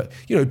 But,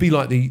 it'd be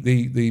like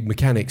the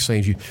mechanic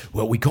saying to you,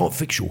 well, we can't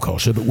fix your car,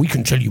 sir, but we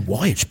can tell you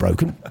why it's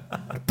broken.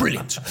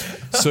 Brilliant.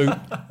 So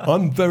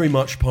I'm very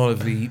much part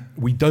of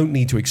we don't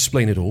need to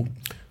explain it all.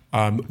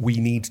 We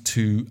need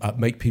to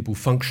make people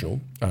functional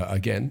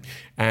again,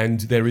 and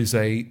there's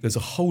a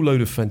whole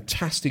load of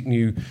fantastic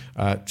new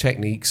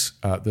techniques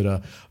that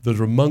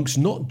are amongst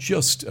not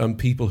just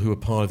people who are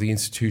part of the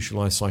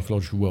institutionalized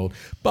psychological world,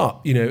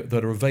 but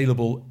that are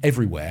available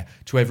everywhere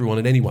to everyone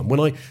and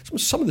anyone.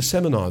 Some of the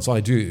seminars I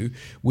do,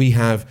 we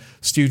have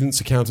students,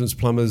 accountants,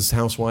 plumbers,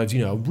 housewives,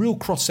 a real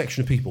cross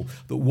section of people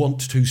that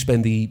want to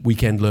spend the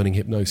weekend learning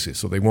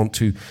hypnosis, or they want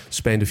to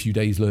spend a few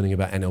days learning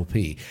about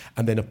NLP,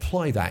 and then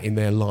apply that in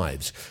their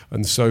lives.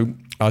 And so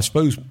I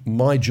suppose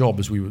my job,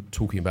 as we were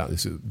talking about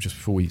this just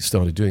before we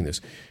started doing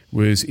this,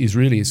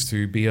 is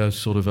to be a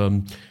sort of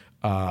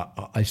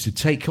is to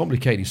take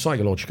complicated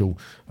psychological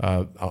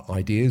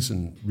ideas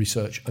and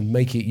research and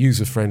make it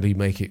user friendly,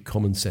 make it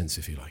common sense,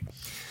 if you like.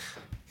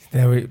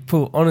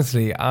 Paul,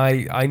 honestly,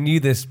 I knew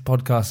this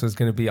podcast was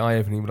going to be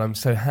eye-opening, but I'm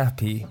so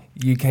happy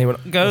you came on.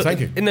 Thank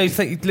you. No,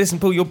 listen,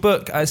 Paul, your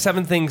book,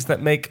 7 Things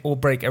That Make or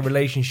Break a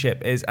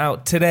Relationship, is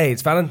out today.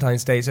 It's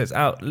Valentine's Day, so it's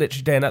out literally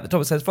today. And at the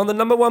top it says, from the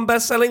 #1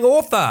 best-selling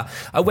author.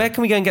 Where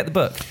can we go and get the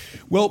book?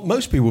 Well,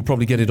 most people will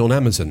probably get it on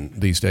Amazon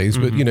these days,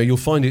 but you'll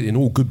find it in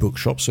all good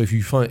bookshops. So if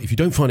you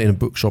don't find it in a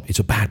bookshop, it's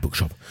a bad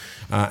bookshop.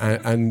 But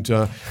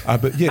the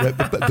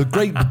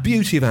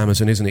beauty of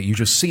Amazon, isn't it? You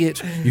just see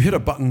it, you hit a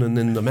button, and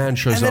then the man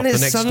shows up the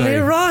next suddenly day.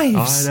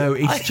 Arrives. I know,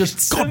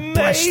 God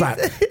bless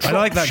that. I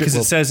like that because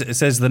it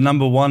says the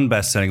 #1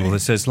 best-selling author.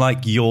 It says like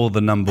you're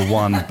the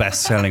 #1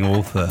 best-selling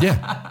author.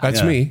 Yeah,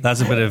 that's me.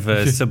 That's a bit of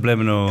a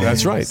subliminal.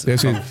 That's right.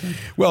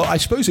 Well, I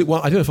suppose I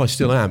don't know if I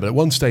still am, but at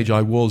one stage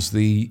I was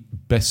the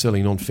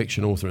best-selling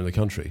non-fiction author in the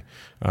country.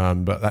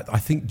 But I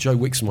think Joe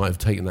Wicks might have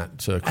taken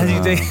that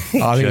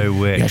crown. Joe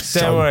Wicks. Yes,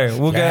 Don't worry,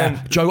 we'll go and...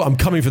 Joe, I'm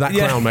coming for that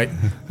crown, mate.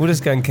 We'll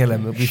just go and kill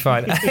him. It'll be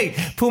fine. Hey,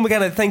 Paul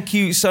McGann, thank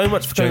you so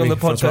much for coming on the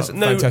podcast.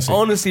 Fantastic.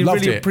 Honestly,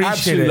 loved really it. appreciate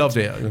Absolutely it. Loved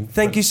it.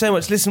 Thank you so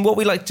much. Listen, what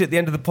we like to do at the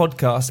end of the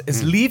podcast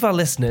is leave our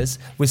listeners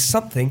with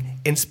something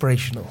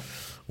inspirational.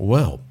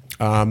 Well,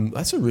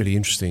 that's a really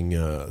interesting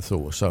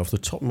thought. So off the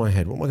top of my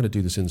head, what am I going to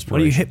do this inspiration? Why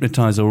don't you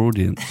hypnotise our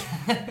audience?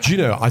 Do you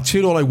know, I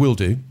tell you what I will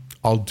do.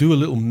 I'll do a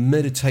little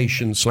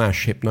meditation /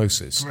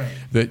 hypnosis.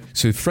 Right.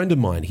 So a friend of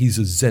mine, he's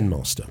a Zen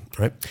master,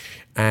 right?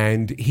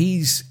 And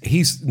he's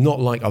not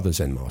like other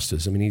Zen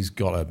masters. I mean, he's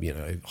got a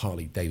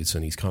Harley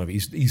Davidson.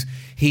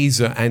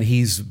 And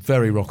he's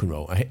very rock and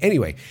roll.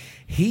 Anyway,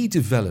 he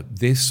developed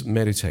this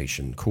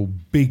meditation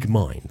called Big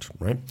Mind,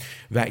 right?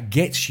 That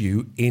gets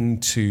you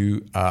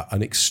into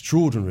an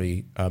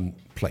extraordinary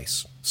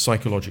place,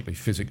 psychologically,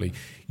 physically.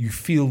 You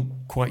feel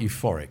quite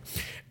euphoric,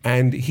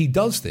 and he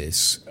does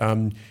this.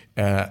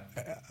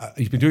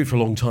 He's been doing it for a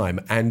long time,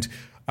 and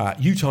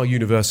Utah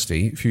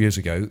University a few years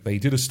ago, they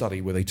did a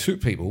study where they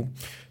took people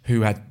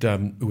who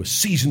were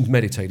seasoned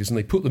meditators, and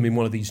they put them in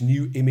one of these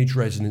new image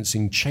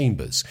resonancing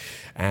chambers,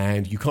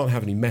 and you can't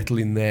have any metal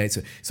in there.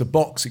 It's a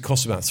box. It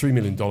costs about $3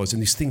 million,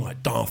 and this thing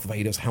like Darth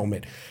Vader's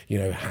helmet,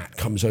 hat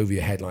comes over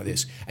your head like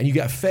this, and you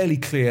get a fairly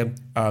clear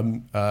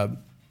readout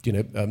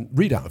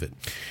of it.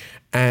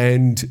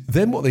 And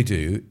then what they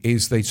do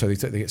is they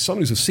get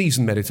someone who's a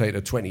seasoned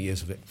meditator, 20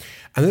 years of it,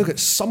 and they look at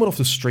someone off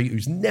the street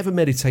who's never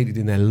meditated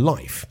in their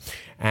life.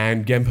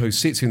 And Genpo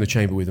sits in the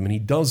chamber with them, and he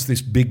does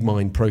this big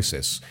mind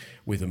process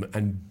with them,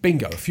 and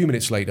bingo, a few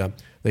minutes later,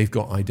 they've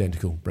got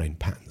identical brain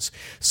patterns.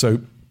 So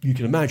you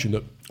can imagine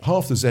that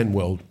half the Zen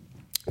world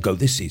go,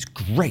 this is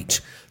great.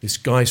 This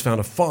guy's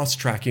found a fast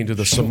track into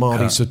the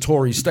Samadhi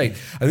Satori state.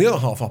 And the other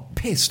half are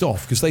pissed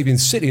off because they've been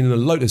sitting in a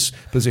lotus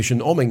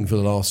position omming for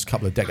the last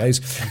couple of decades.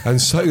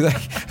 And so they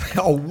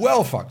are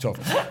well fucked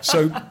off.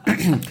 So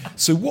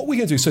what we're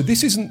going to do, so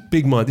this isn't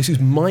Big Mind, this is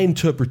my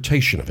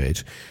interpretation of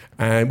it.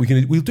 And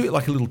we'll do it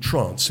like a little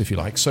trance, if you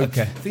like. So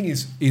the thing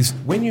is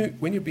when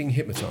you're being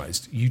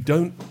hypnotized, you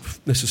don't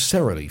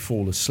necessarily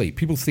fall asleep.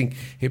 People think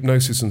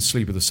hypnosis and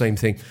sleep are the same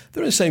thing.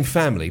 They're in the same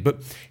family,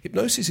 but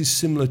hypnosis is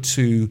similar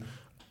to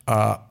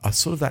a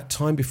sort of that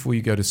time before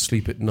you go to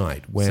sleep at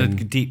night. When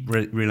deep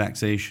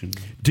relaxation.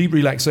 Deep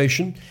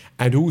relaxation,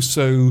 and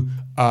also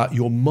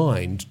your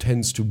mind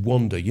tends to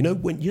wander.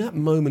 When that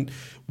moment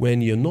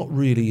when you're not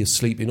really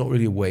asleep, you're not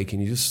really awake,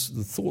 and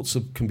the thoughts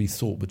can be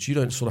thought, but you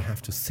don't sort of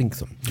have to think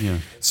them. Yeah.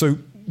 So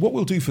what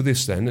we'll do for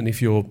this then, and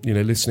if you're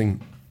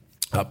listening.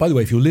 By the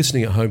way, if you're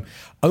listening at home,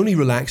 only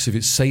relax if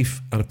it's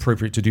safe and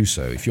appropriate to do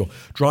so. If you're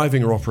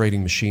driving or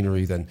operating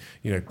machinery, then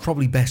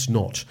probably best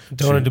not.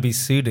 Don't want to be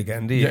sued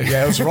again, do you?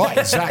 Yeah, that's right,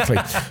 exactly.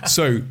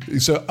 So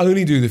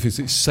only do this if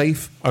it's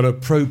safe and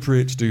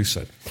appropriate to do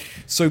so.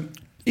 So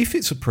if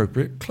it's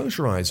appropriate, close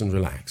your eyes and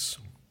relax.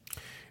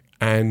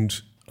 And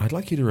I'd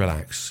like you to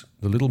relax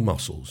the little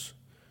muscles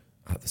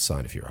at the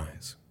side of your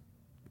eyes,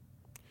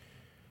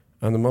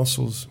 and the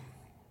muscles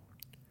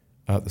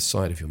at the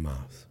side of your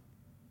mouth.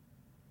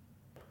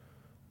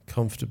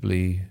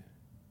 Comfortably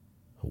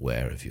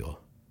aware of your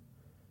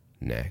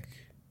neck,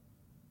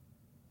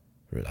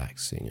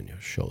 relaxing in your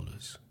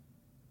shoulders,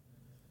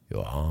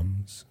 your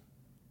arms,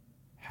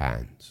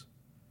 hands,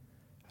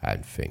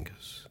 and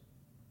fingers.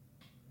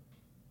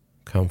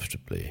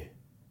 Comfortably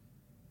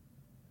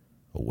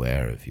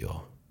aware of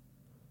your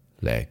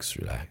legs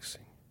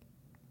relaxing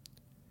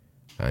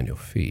and your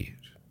feet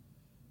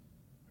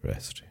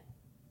resting.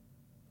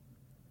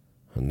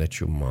 And let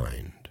your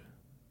mind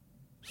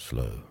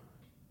slow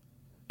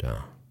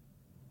down.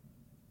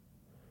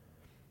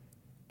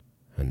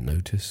 And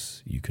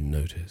you can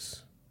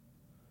notice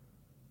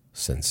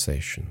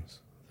sensations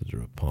that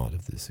are a part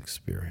of this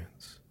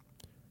experience.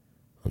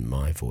 And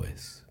my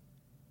voice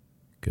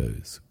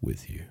goes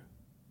with you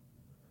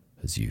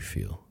as you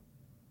feel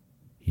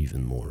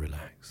even more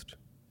relaxed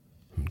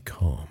and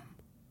calm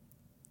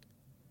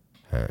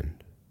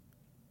and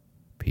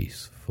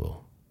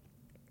peaceful.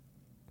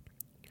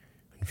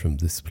 And from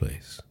this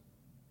place,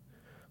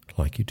 I'd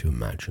like you to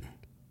imagine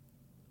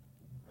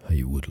how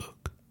you would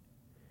look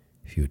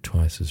if you were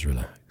twice as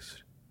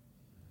relaxed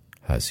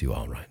as you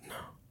are right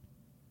now.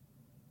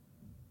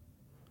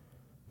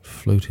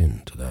 float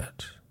into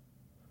that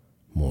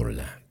more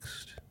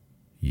relaxed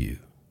you.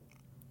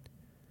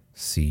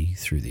 See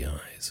through the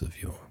eyes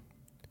of your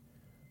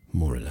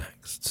more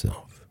relaxed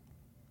self.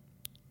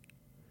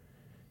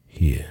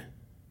 Hear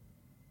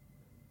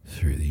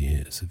through the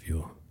ears of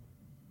your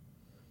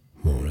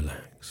more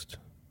relaxed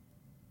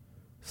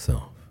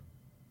self.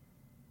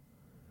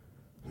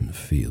 And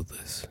feel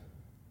this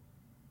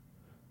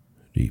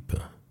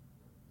deeper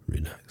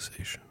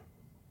relaxation.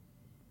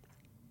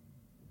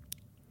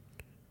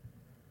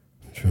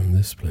 And from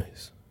this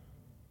place,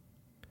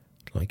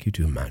 I'd like you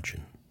to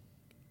imagine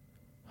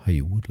how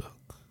you would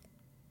look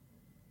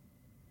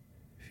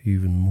if you're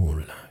even more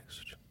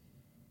relaxed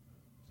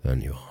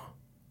than you are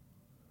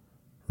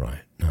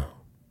right now.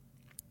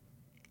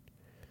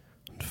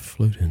 And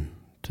float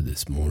into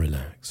this more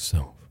relaxed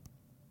self.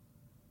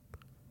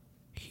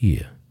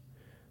 Here,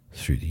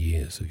 through the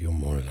ears of your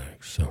more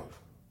relaxed self.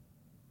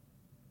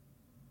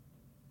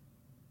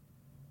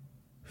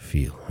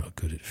 Feel how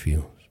good it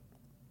feels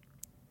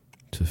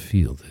to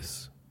feel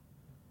this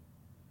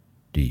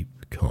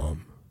deep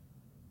calm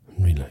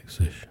and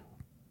relaxation.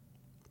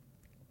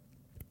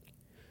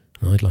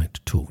 And I'd like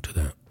to talk to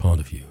that part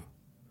of you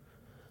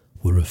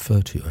we'll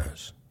refer to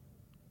as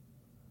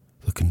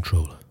the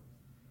controller,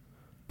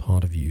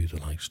 part of you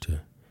that likes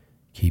to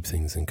keep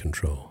things in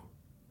control.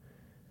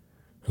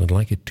 And I'd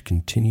like it to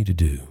continue to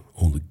do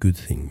all the good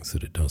things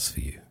that it does for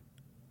you,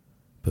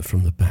 but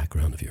from the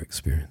background of your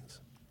experience.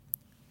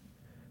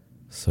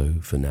 So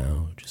for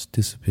now, just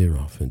disappear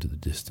off into the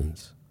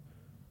distance.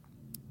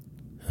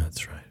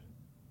 That's right.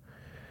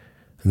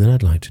 And then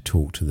I'd like to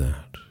talk to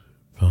that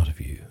part of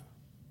you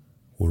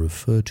we'll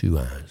refer to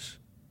as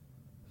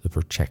the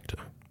protector,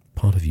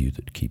 part of you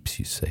that keeps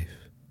you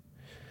safe.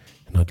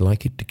 And I'd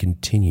like it to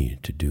continue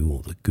to do all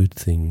the good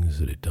things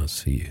that it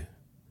does for you,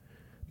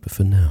 but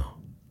for now,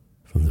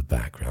 from the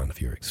background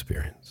of your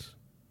experience.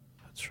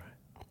 That's right.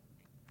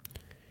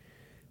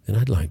 Then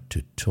I'd like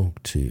to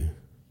talk to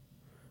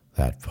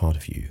that part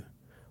of you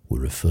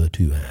we'll refer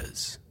to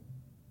as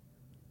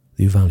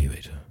the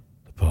evaluator,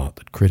 the part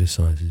that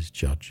criticizes,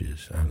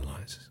 judges,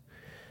 analyzes.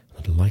 And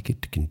I'd like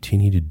it to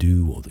continue to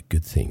do all the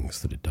good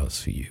things that it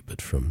does for you,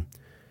 but from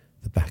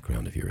the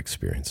background of your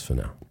experience for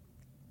now.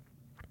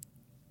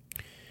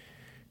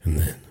 And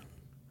then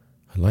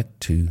I'd like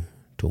to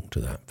talk to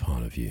that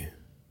part of you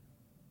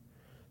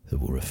that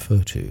we'll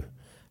refer to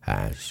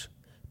as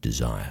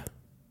desire,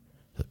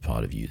 the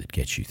part of you that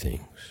gets you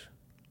things.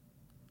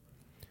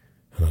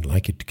 And I'd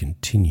like it to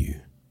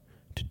continue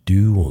to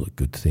do all the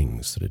good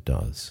things that it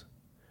does,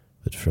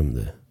 but from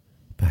the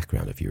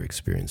background of your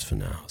experience for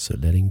now, so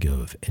letting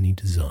go of any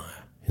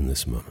desire in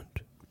this moment.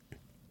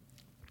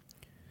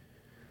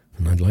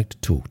 And I'd like to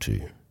talk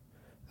to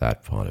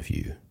that part of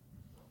you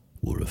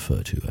we'll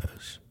refer to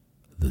as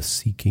the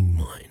seeking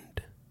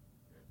mind,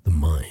 the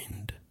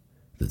mind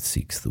that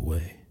seeks the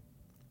way.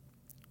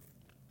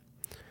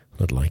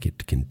 And I'd like it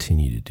to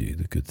continue to do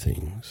the good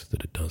things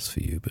that it does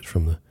for you, but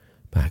from the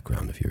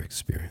background of your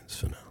experience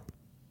for now.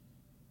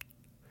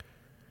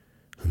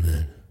 And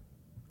then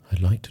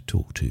I'd like to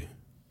talk to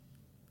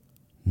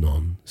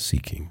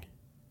non-seeking,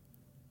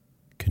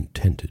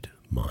 contented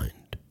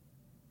mind.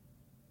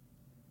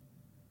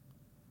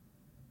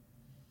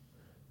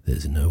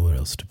 There's nowhere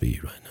else to be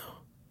right now.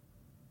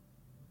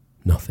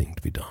 Nothing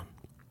to be done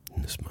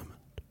in this moment.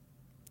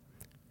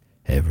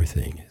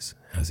 Everything is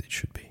as it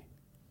should be.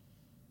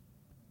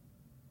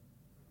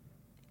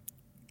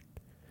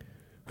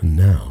 And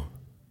now,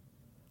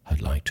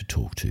 I'd like to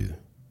talk to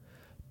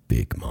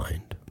big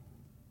mind.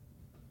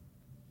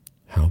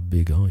 How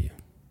big are you?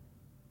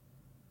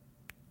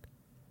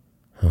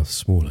 How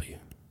small are you?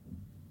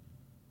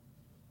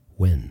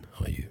 When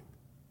are you?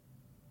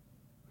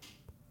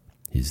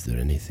 Is there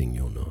anything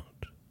you're not?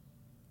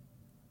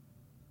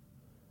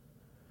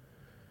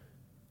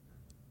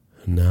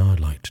 And now I'd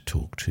like to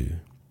talk to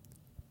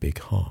big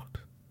heart,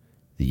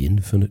 the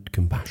infinite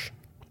compassion.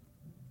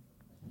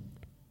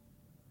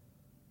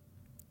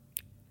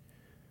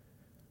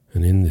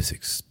 And in this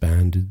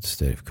expanded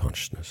state of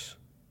consciousness,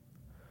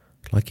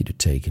 I'd like you to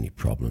take any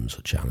problems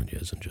or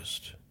challenges and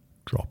just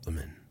drop them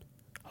in.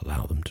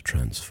 Allow them to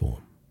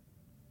transform.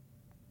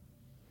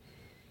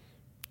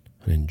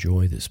 And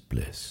enjoy this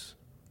bliss.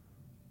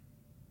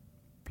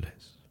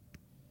 Bliss.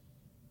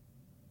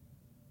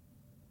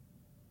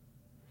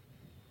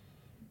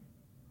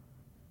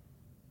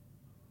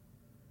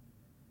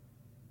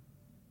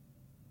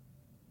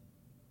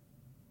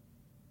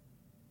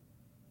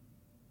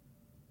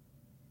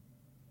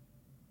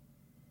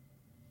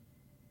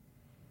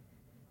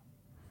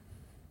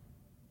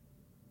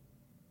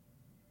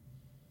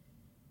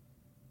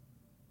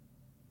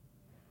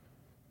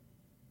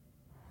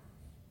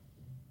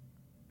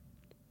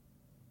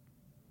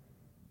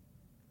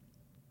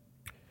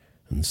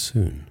 And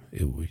soon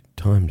it will be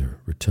time to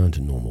return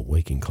to normal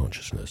waking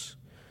consciousness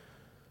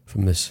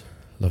from this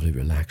lovely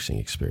relaxing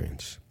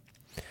experience,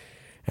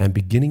 and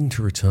beginning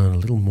to return a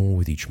little more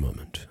with each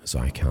moment as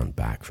I count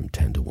back from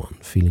 10 to 1,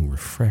 feeling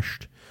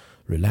refreshed,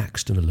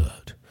 relaxed and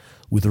alert,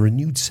 with a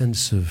renewed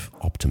sense of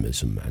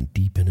optimism and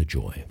deep inner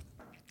joy.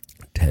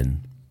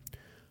 10,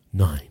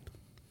 9,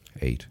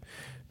 8,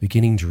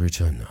 beginning to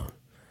return now.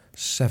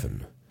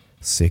 7,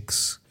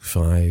 6,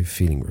 5,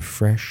 feeling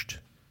refreshed,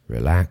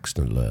 relaxed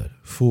and alert.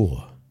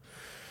 4,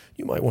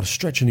 you might want to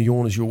stretch and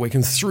yawn as you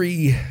awaken.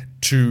 3,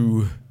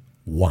 2,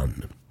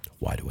 1,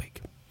 wide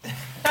awake.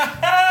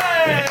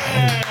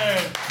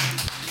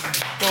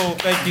 Paul,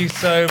 thank you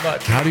so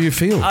much. How do you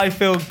feel? I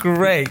feel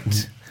great.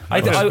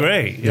 That's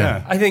great,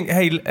 yeah. I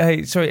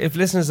think, sorry, if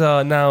listeners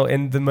are now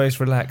in the most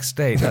relaxed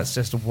state, that's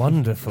just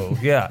wonderful.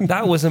 Yeah,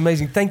 that was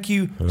amazing. Thank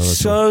you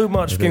so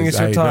much for giving us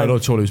your time. No,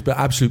 not at all. It was an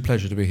absolute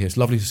pleasure to be here. It's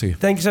lovely to see you.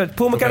 Thank you so much.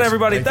 Paul McKenna,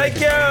 everybody.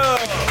 Thank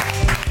you.